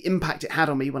think the impact it had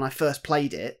on me when I first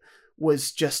played it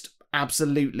was just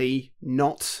absolutely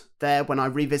not there when I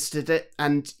revisited it.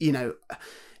 And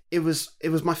it was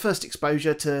my first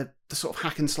exposure to the sort of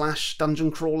hack and slash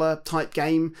dungeon crawler type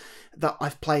game that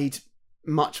I've played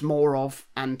much more of,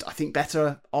 and I think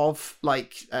better of.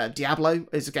 Like Diablo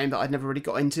is a game that I'd never really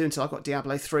got into until I got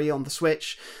Diablo 3 on the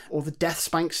Switch, or the Death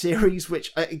Spank series,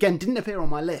 which again didn't appear on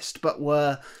my list but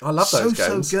were so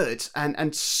good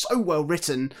and so well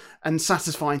written and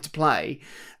satisfying to play.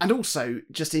 And also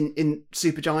just in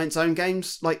Supergiant's own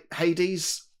games like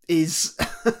Hades is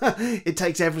it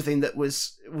takes everything that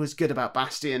was good about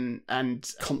Bastion and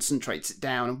concentrates it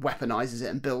down and weaponizes it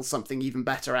and builds something even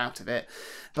better out of it.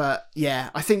 But yeah,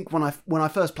 I think when I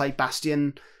first played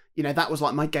Bastion, that was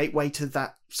like my gateway to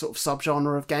that sort of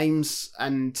subgenre of games.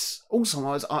 And also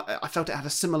I felt it had a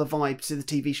similar vibe to the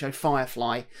TV show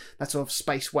Firefly, that sort of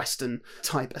space western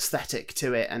type aesthetic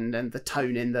to it, and the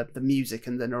tone in the music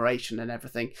and the narration and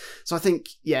everything. So I think,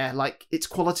 yeah, like its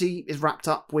quality is wrapped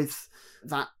up with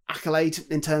that accolade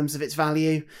in terms of its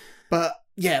value. But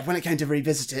yeah, when it came to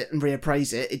revisit it and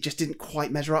reappraise it, it just didn't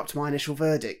quite measure up to my initial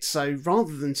verdict. So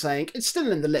rather than saying it's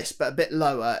still in the list but a bit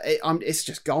lower, it's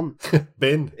just gone.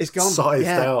 Bin. It's gone. Sized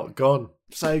out, gone.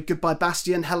 So goodbye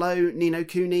Bastion, hello Ni no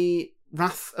Kuni,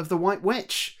 Wrath of the White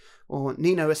Witch, or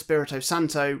Ni no Espirito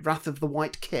Santo, Wrath of the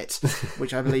White Kit,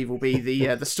 which I believe will be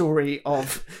the story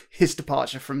of his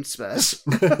departure from Spurs.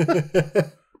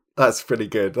 That's pretty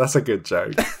good. That's a good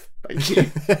joke. Thank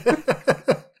you.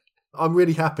 I'm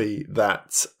really happy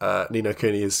that Ni no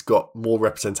Kuni has got more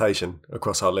representation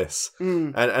across our lists.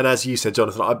 And as you said,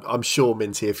 Jonathan, I'm sure,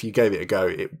 Minty, if you gave it a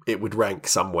go, it would rank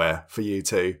somewhere for you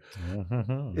too.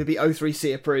 It'd be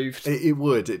O3C approved. It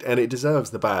would, and it deserves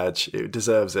the badge. It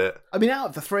deserves it. I mean, out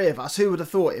of the three of us, who would have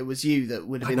thought it was you that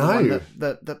would have been the one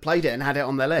that played it and had it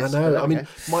on their list? I know. I mean,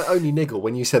 my only niggle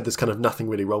when you said there's kind of nothing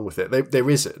really wrong with it, there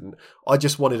isn't. I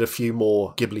just wanted a few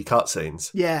more Ghibli cutscenes.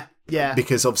 Yeah. Yeah.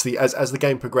 Because obviously as the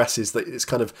game progresses, it's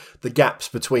kind of the gaps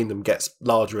between them gets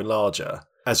larger and larger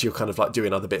as you're kind of like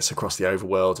doing other bits across the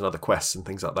overworld and other quests and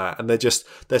things like that. And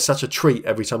they're such a treat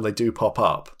every time they do pop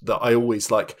up that I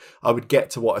always I would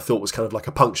get to what I thought was kind of like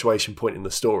a punctuation point in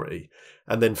the story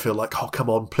and then feel like, oh, come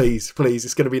on, please,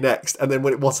 it's going to be next. And then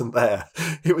when it wasn't there,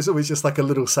 it was always just like a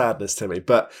little sadness to me.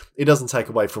 But it doesn't take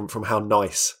away from how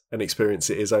nice an experience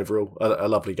it is overall. A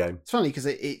lovely game. It's funny because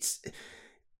it's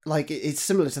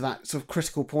similar to that sort of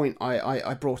critical point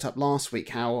I brought up last week,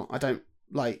 how I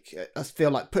feel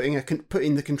like putting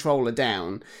the controller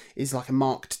down is like a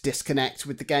marked disconnect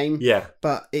with the game. Yeah.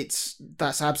 But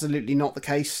that's absolutely not the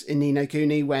case in Ni no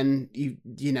Kuni when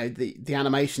the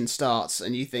animation starts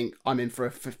and you think, I'm in for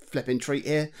a flipping treat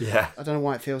here. Yeah. I don't know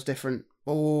why it feels different.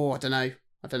 Oh, I don't know.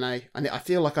 I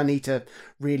feel like I need to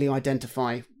really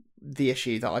identify the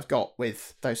issue that I've got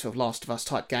with those sort of Last of Us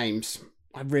type games.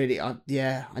 I need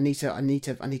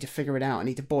to figure it out. I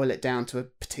need to boil it down to a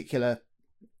particular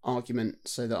argument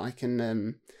so that I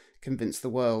can convince the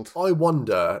world. I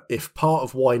wonder if part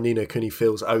of why Ni no Kuni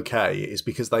feels okay is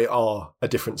because they are a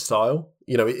different style.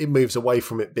 You know, it moves away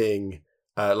from it being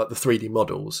like the 3D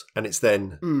models, and it's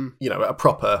then, you know, a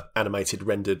proper animated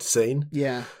rendered scene.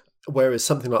 Yeah. Whereas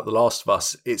something like The Last of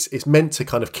Us, it's meant to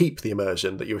kind of keep the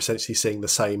immersion that you're essentially seeing the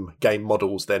same game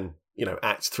models then, you know,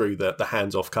 act through the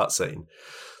hands-off cutscene.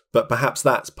 But perhaps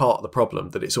that's part of the problem,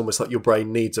 that it's almost like your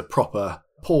brain needs a proper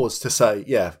pause to say,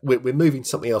 yeah, we're moving to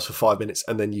something else for 5 minutes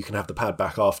and then you can have the pad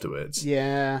back afterwards.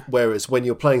 Yeah. Whereas when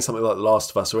you're playing something like The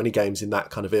Last of Us or any games in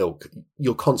that kind of ilk,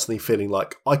 you're constantly feeling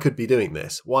like, I could be doing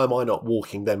this. Why am I not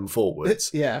walking them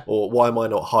forwards? Yeah. Or why am I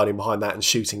not hiding behind that and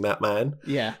shooting that man?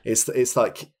 Yeah. It's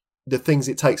like the things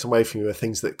it takes away from you are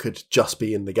things that could just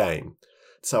be in the game.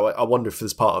 So I wonder if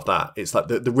there's part of that. It's like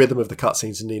the rhythm of the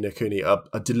cutscenes in Ni no Kuni are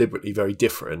deliberately very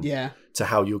different to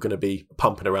how you're going to be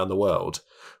pumping around the world.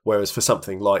 Whereas for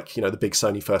something like, you know, the big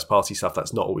Sony first party stuff,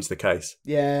 that's not always the case.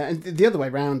 Yeah, and the other way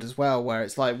around as well, where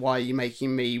it's like, why are you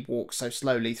making me walk so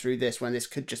slowly through this when this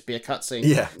could just be a cutscene?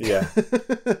 Yeah.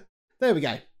 There we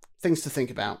go. Things to think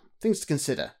about. Things to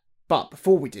consider. But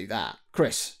before we do that,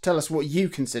 Chris, tell us what you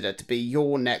consider to be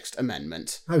your next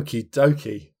amendment. Okie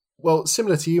dokie. Well,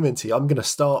 similar to you, Minty, I'm going to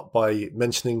start by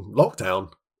mentioning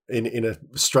lockdown in a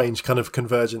strange kind of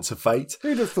convergence of fate.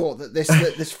 Who'd have thought that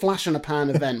this flash in a pan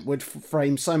event would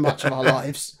frame so much of our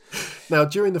lives? Now,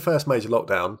 during the first major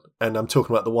lockdown, and I'm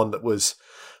talking about the one that was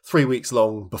 3 weeks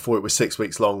long, before it was 6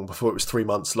 weeks long, before it was 3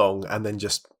 months long, and then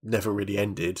just never really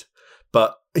ended.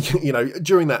 But, you know,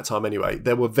 during that time anyway,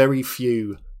 there were very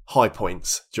few high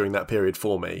points during that period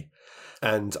for me.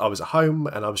 And I was at home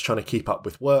and I was trying to keep up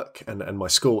with work and my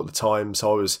school at the time.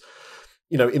 So I was,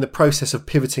 you know, in the process of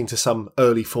pivoting to some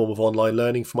early form of online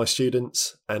learning for my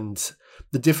students. And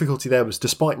the difficulty there was,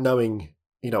 despite knowing,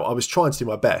 you know, I was trying to do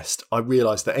my best, I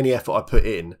realised that any effort I put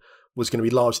in was going to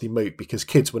be largely moot because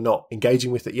kids were not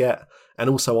engaging with it yet. And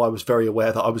also I was very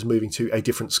aware that I was moving to a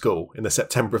different school in the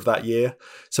September of that year.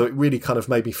 So it really kind of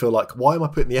made me feel like, why am I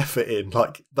putting the effort in?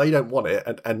 Like, they don't want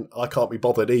it and I can't be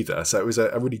bothered either. So it was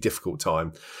a really difficult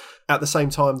time. At the same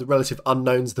time, the relative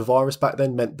unknowns of the virus back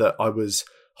then meant that I was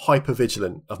hyper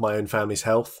vigilant of my own family's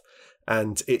health.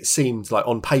 And it seemed like,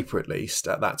 on paper at least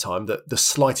at that time, that the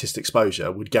slightest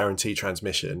exposure would guarantee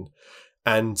transmission.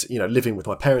 And, you know, living with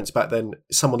my parents back then,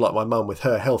 someone like my mum with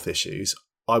her health issues,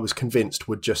 I was convinced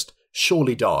would just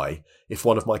surely die if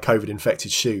one of my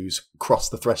COVID-infected shoes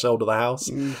crossed the threshold of the house.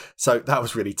 So that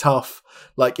was really tough.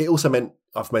 Like, it also meant,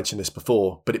 I've mentioned this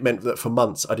before, but it meant that for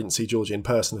months I didn't see Georgie in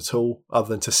person at all, other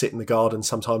than to sit in the garden,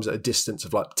 sometimes at a distance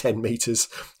of like 10 metres,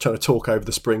 trying to talk over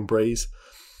the spring breeze.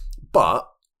 But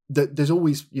there's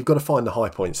always, you've got to find the high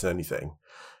points in anything.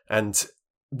 And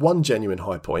one genuine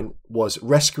high point was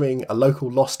rescuing a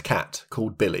local lost cat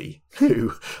called Billy,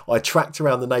 who I tracked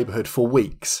around the neighbourhood for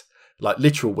weeks, like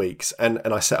literal weeks. And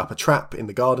I set up a trap in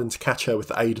the garden to catch her with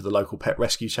the aid of the local pet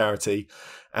rescue charity.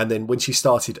 And then when she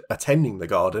started attending the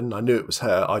garden, I knew it was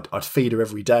her. I'd feed her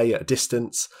every day at a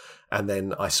distance. And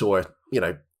then I saw her, you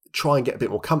know, try and get a bit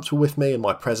more comfortable with me and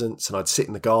my presence. And I'd sit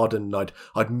in the garden and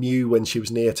I'd mew when she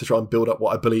was near to try and build up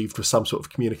what I believed was some sort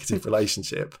of communicative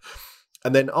relationship.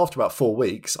 And then after about 4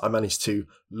 weeks, I managed to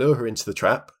lure her into the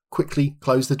trap, quickly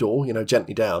close the door, you know,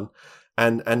 gently down,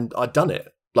 and I'd done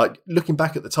it. Like, looking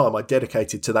back at the time I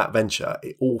dedicated to that venture,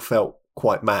 it all felt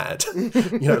quite mad.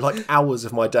 You know, like hours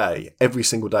of my day, every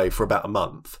single day for about a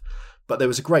month. But there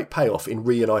was a great payoff in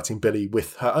reuniting Billy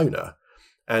with her owner.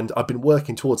 And I'd been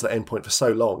working towards that endpoint for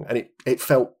so long, and it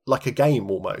felt like a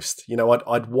game almost. You know,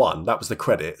 I'd won. That was the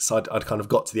credits. I'd kind of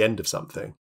got to the end of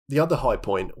something. The other high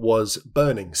point was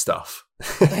burning stuff.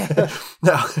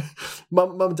 Now,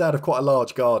 mum and dad have quite a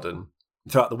large garden.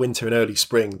 Throughout the winter and early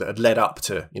spring that had led up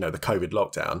to, you know, the COVID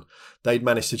lockdown, they'd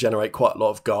managed to generate quite a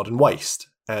lot of garden waste.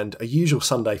 And a usual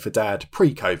Sunday for dad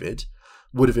pre-COVID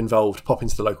would have involved popping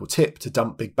to the local tip to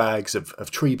dump big bags of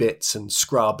tree bits and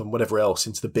scrub and whatever else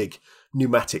into the big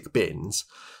pneumatic bins.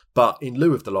 But in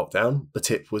lieu of the lockdown, the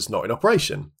tip was not in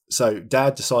operation. So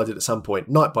Dad decided at some point,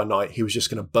 night by night, he was just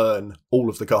going to burn all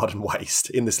of the garden waste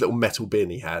in this little metal bin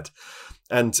he had.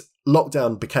 And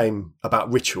lockdown became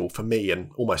about ritual for me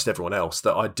and almost everyone else,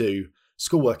 that I'd do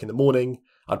schoolwork in the morning,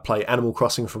 I'd play Animal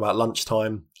Crossing for about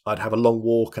lunchtime, I'd have a long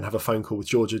walk and have a phone call with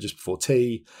Georgia just before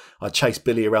tea, I'd chase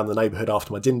Billy around the neighbourhood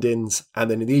after my din-dins,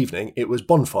 and then in the evening it was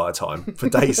bonfire time for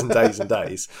days and days and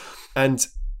days. And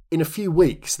in a few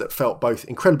weeks that felt both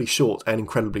incredibly short and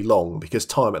incredibly long, because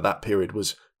time at that period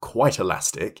was quite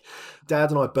elastic. Dad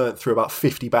and I burnt through about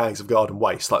 50 bags of garden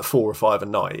waste, like 4 or 5 a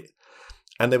night.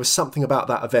 And there was something about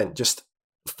that event, just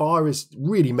fire is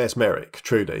really mesmeric,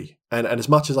 truly. And as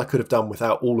much as I could have done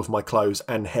without all of my clothes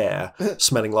and hair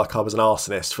smelling like I was an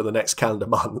arsonist for the next calendar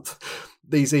month,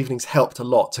 these evenings helped a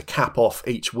lot to cap off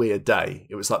each weird day.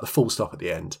 It was like the full stop at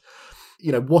the end.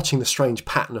 You know, watching the strange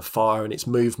pattern of fire and its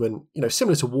movement, you know,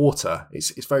 similar to water,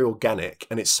 it's very organic,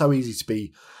 and it's so easy to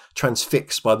be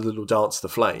transfixed by the little dance of the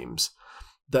flames,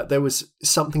 that there was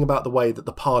something about the way that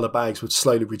the pile of bags would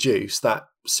slowly reduce that,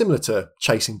 similar to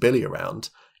chasing Billy around,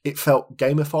 it felt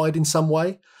gamified in some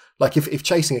way. Like if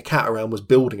chasing a cat around was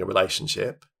building a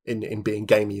relationship in being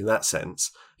gamey in that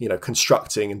sense, you know,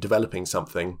 constructing and developing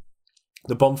something,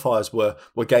 the bonfires were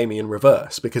gamey in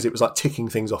reverse, because it was like ticking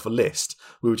things off a list.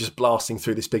 We were just blasting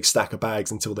through this big stack of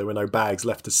bags until there were no bags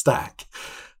left to stack.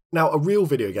 Now, a real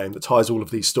video game that ties all of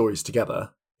these stories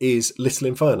together is Little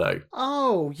Inferno.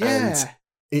 Oh, yeah. And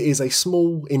it is a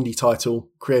small indie title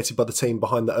created by the team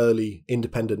behind the early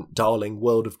independent darling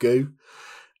World of Goo.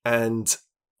 And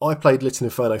I played Little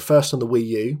Inferno first on the Wii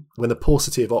U, when the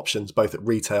paucity of options both at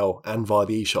retail and via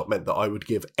the eShop meant that I would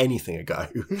give anything a go.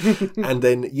 And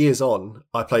then years on,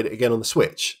 I played it again on the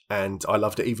Switch, and I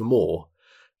loved it even more.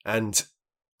 And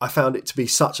I found it to be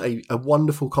such a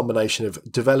wonderful combination of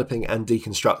developing and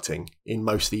deconstructing in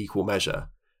mostly equal measure,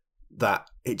 that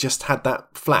it just had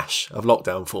that flash of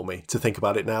lockdown for me to think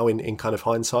about it now in kind of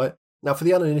hindsight. Now, for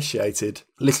the uninitiated,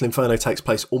 Little Inferno takes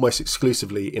place almost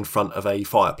exclusively in front of a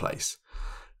fireplace.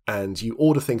 And you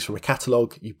order things from a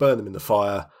catalogue, you burn them in the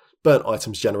fire, burnt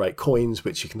items generate coins,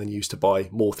 which you can then use to buy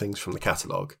more things from the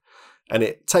catalogue. And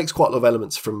it takes quite a lot of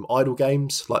elements from idle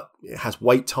games, like it has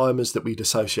wait timers that we'd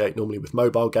associate normally with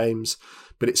mobile games,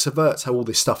 but it subverts how all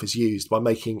this stuff is used by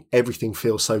making everything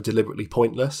feel so deliberately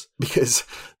pointless, because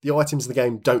the items in the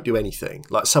game don't do anything.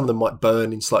 Like, some of them might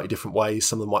burn in slightly different ways,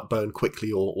 some of them might burn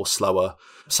quickly or slower,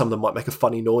 some of them might make a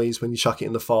funny noise when you chuck it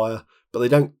in the fire, but they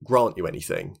don't grant you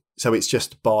anything. So it's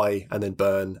just buy and then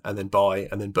burn and then buy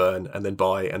and then burn and then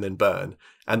buy and then burn.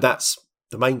 And that's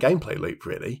the main gameplay loop,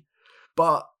 really.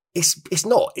 But it's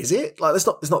not, is it? Like, it's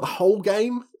not the whole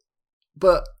game,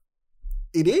 but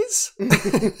it is.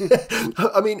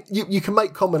 I mean, you can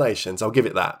make combinations, I'll give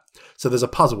it that. So there's a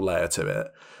puzzle layer to it,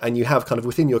 and you have kind of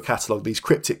within your catalogue these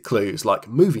cryptic clues like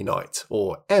movie night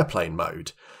or airplane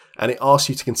mode, and it asks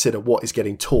you to consider what is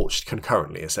getting torched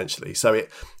concurrently, essentially. So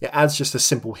it adds just a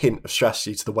simple hint of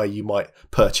strategy to the way you might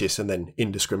purchase and then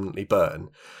indiscriminately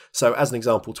burn. So as an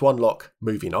example, to unlock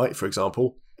movie night, for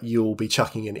example, you'll be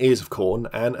chucking in ears of corn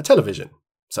and a television.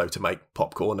 So to make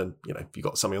popcorn and, you know, you've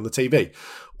got something on the TV.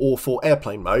 Or for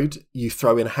airplane mode, you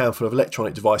throw in a handful of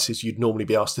electronic devices you'd normally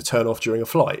be asked to turn off during a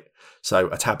flight. So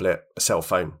a tablet, a cell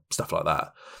phone, stuff like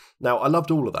that. Now, I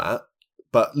loved all of that,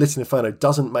 but Little Inferno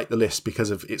doesn't make the list because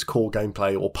of its core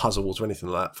gameplay or puzzles or anything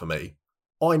like that for me.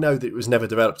 I know that it was never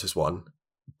developed as one,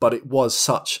 but it was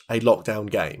such a lockdown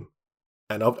game.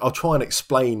 And I'll try and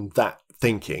explain that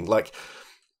thinking. Like,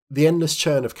 the endless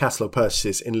churn of catalogue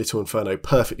purchases in Little Inferno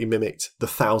perfectly mimicked the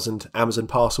 1,000 Amazon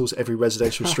parcels every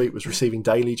residential street was receiving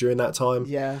daily during that time.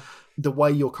 Yeah. The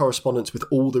way your correspondence with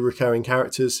all the recurring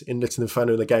characters in Little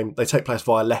Inferno in the game, they take place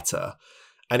via letter.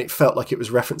 And it felt like it was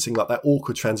referencing like that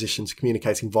awkward transition to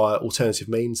communicating via alternative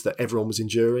means that everyone was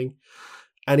enduring.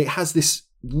 And it has this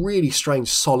really strange,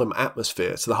 solemn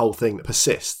atmosphere to the whole thing that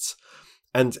persists.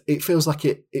 And it feels like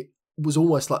it was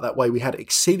almost like that way we had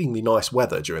exceedingly nice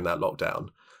weather during that lockdown.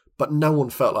 But no one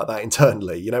felt like that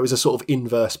internally. You know, it was a sort of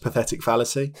inverse pathetic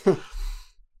fallacy.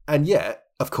 And yet,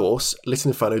 of course, Little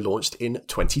Inferno launched in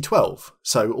 2012.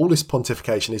 So all this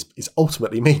pontification is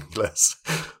ultimately meaningless.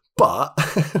 But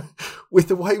with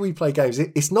the way we play games,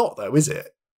 it's not though, is it?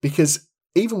 Because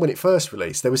even when it first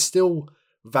released, there was still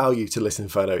value to Little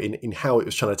Inferno in how it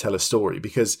was trying to tell a story,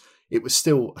 because it was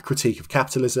still a critique of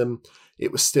capitalism.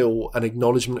 It was still an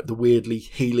acknowledgement of the weirdly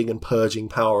healing and purging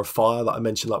power of fire that I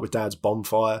mentioned, like with Dad's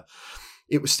bonfire.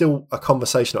 It was still a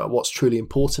conversation about what's truly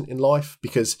important in life,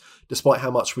 because despite how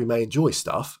much we may enjoy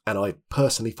stuff, and I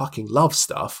personally fucking love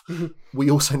stuff, we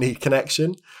also need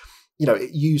connection. You know,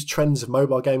 it used trends of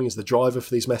mobile gaming as the driver for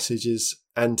these messages,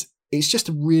 and it's just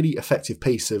a really effective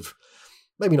piece of,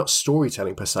 maybe not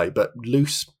storytelling per se, but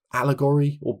loose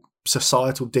allegory or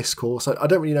societal discourse. I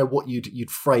don't really know what you'd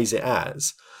phrase it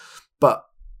as. But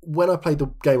when I played the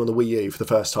game on the Wii U for the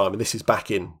first time, and this is back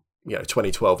in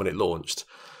 2012 when it launched,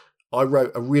 I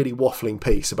wrote a really waffling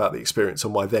piece about the experience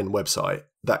on my then website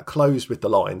that closed with the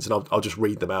lines, and I'll just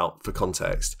read them out for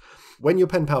context. When your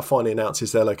pen pal finally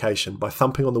announces their location by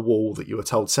thumping on the wall that you are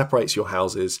told separates your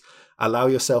houses, allow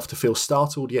yourself to feel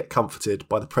startled yet comforted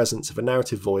by the presence of a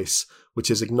narrative voice which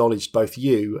has acknowledged both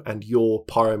you and your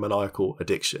pyromaniacal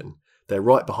addiction. They're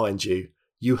right behind you.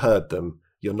 You heard them.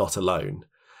 You're not alone.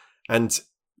 And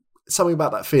something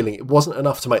about that feeling, it wasn't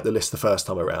enough to make the list the first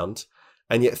time around.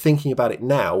 And yet thinking about it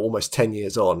now, almost 10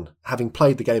 years on, having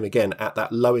played the game again at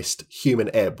that lowest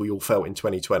human ebb we all felt in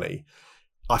 2020,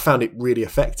 I found it really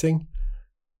affecting.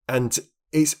 And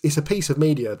it's a piece of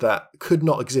media that could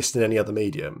not exist in any other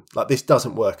medium. Like, this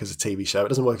doesn't work as a TV show. It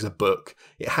doesn't work as a book.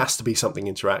 It has to be something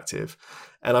interactive.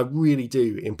 And I really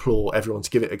do implore everyone to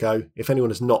give it a go. If anyone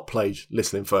has not played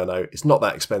Little Inferno, it's not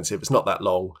that expensive. It's not that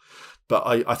long. But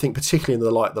I think particularly in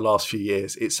the light of the last few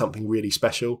years, it's something really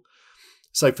special.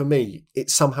 So for me, it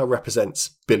somehow represents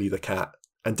Billy the Cat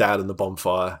and Dad and the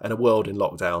Bonfire and a world in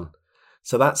lockdown.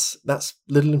 So that's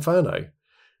Little Inferno.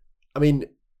 I mean,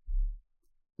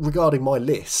 regarding my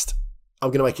list, I'm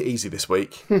going to make it easy this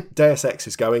week. Deus Ex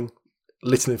is going.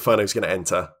 Little Inferno is going to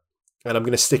enter. And I'm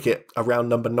going to stick it around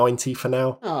number 90 for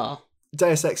now. Oh.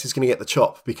 Deus Ex is going to get the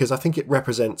chop because I think it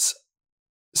represents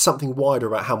something wider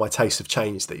about how my tastes have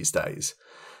changed these days.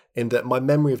 In that my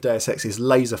memory of Deus Ex is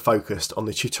laser focused on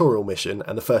the tutorial mission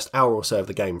and the first hour or so of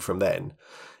the game from then.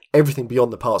 Everything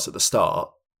beyond the parts at the start,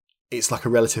 it's like a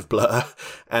relative blur.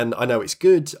 And I know it's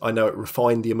good. I know it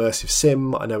refined the immersive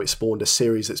sim. I know it spawned a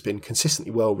series that's been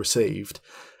consistently well received.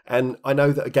 And I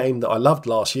know that a game that I loved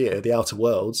last year, The Outer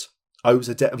Worlds, owes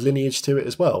a debt of lineage to it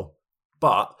as well.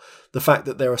 But the fact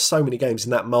that there are so many games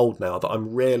in that mould now that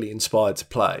I'm rarely inspired to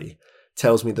play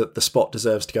tells me that the spot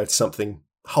deserves to go to something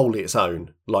wholly its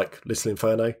own, like Little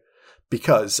Inferno,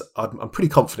 because I'm pretty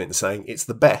confident in saying it's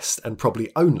the best and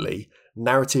probably only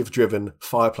narrative-driven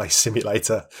fireplace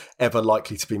simulator ever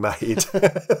likely to be made.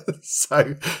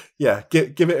 So, yeah,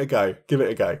 give it a go. Give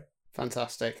it a go.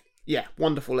 Fantastic. Yeah,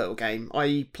 wonderful little game.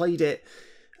 I played it.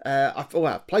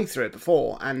 I've played through it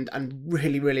before and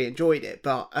really, really enjoyed it.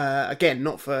 But again,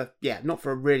 not for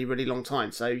a really, really long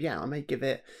time. So yeah, I may give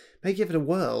it a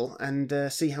whirl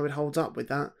and see how it holds up with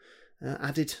that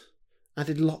added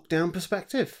lockdown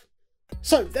perspective.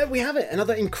 So there we have it,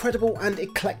 another incredible and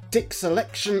eclectic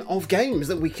selection of games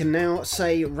that we can now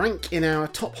say rank in our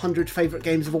top 100 favourite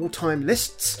games of all time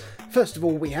lists. First of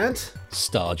all, we had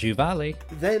Stardew Valley.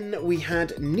 Then we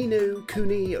had Ni no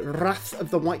Kuni Wrath of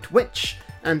the White Witch.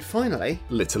 And finally,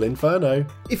 Little Inferno.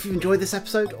 If you enjoyed this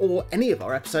episode or any of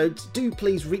our episodes, do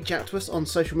please reach out to us on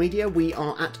social media. We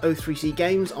are at O3C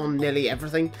Games on nearly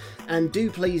everything. And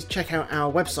do please check out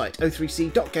our website,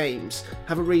 o3c.games.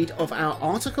 Have a read of our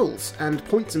articles and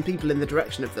point some people in the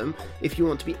direction of them if you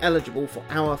want to be eligible for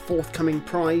our forthcoming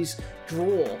prize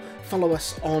draw. Follow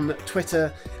us on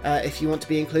Twitter if you want to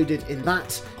be included in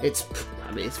that. It's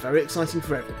very exciting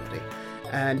for everybody.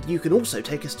 And you can also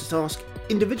take us to task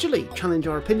individually, challenge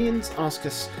our opinions, ask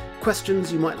us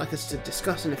questions you might like us to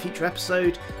discuss in a future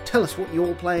episode, tell us what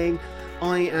you're playing.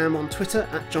 I am on Twitter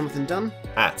at Jonathan Dunn.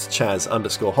 At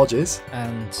Chaz_Hodges.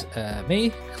 And me,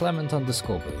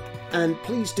 Clement_Boo. And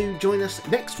please do join us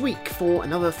next week for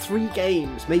another 3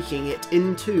 games making it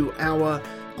into our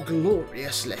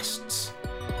glorious lists.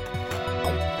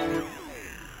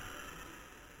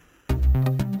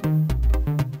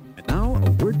 And now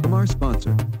a word from our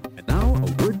sponsor. And now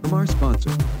a word from our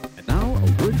sponsor. And now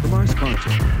a word from our sponsor.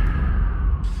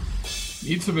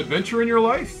 Need some adventure in your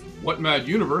life? What Mad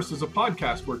Universe is a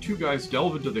podcast where 2 guys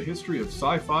delve into the history of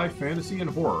sci-fi, fantasy, and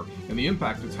horror, and the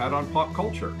impact it's had on pop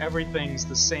culture. Everything's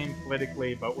the same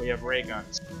politically, but we have ray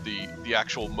guns. The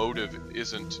actual motive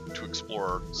isn't to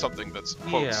explore something that's,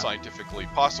 quote, scientifically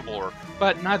possible or...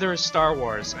 But neither is Star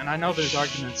Wars, and I know there's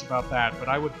arguments about that, but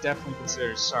I would definitely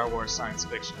consider Star Wars science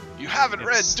fiction. You haven't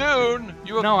read Dune!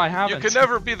 No, I haven't. You can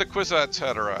never be the Kwisatz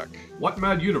Haderach. What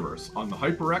Mad Universe on the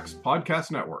HyperX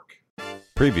Podcast Network.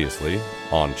 Previously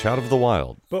on Chat of the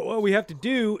Wild. But what we have to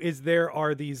do is there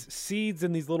are these seeds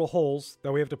in these little holes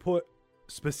that we have to put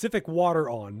specific water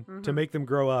on to make them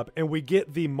grow up. And we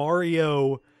get the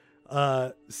Mario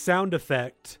sound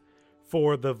effect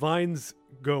for the vines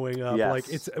going up. Yes. Like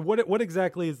it's what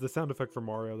exactly is the sound effect for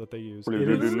Mario that they use?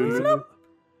 Can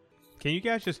you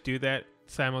guys just do that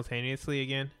simultaneously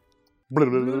again?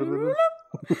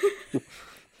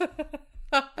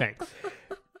 Thanks.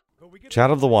 Chat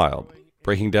of the Wild.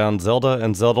 Breaking down Zelda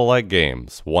and Zelda-like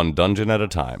games, one dungeon at a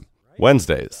time.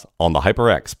 Wednesdays on the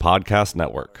HyperX Podcast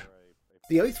Network.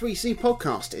 The O3C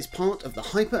podcast is part of the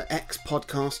HyperX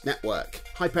podcast network.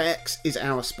 HyperX is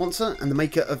our sponsor and the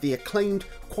maker of the acclaimed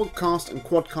Quadcast and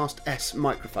Quadcast S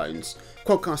microphones.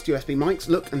 Quadcast USB mics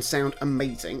look and sound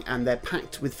amazing, and they're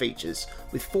packed with features.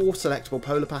 With 4 selectable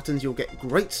polar patterns, you'll get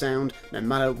great sound no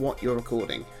matter what you're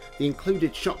recording. The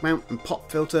included shock mount and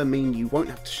pop filter mean you won't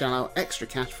have to shell out extra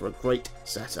cash for a great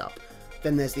setup.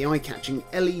 Then there's the eye-catching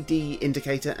LED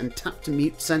indicator and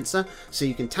tap-to-mute sensor, so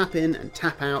you can tap in and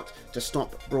tap out to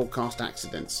stop broadcast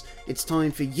accidents. It's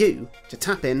time for you to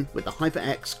tap in with the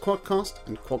HyperX Quadcast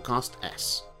and Quadcast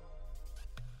S.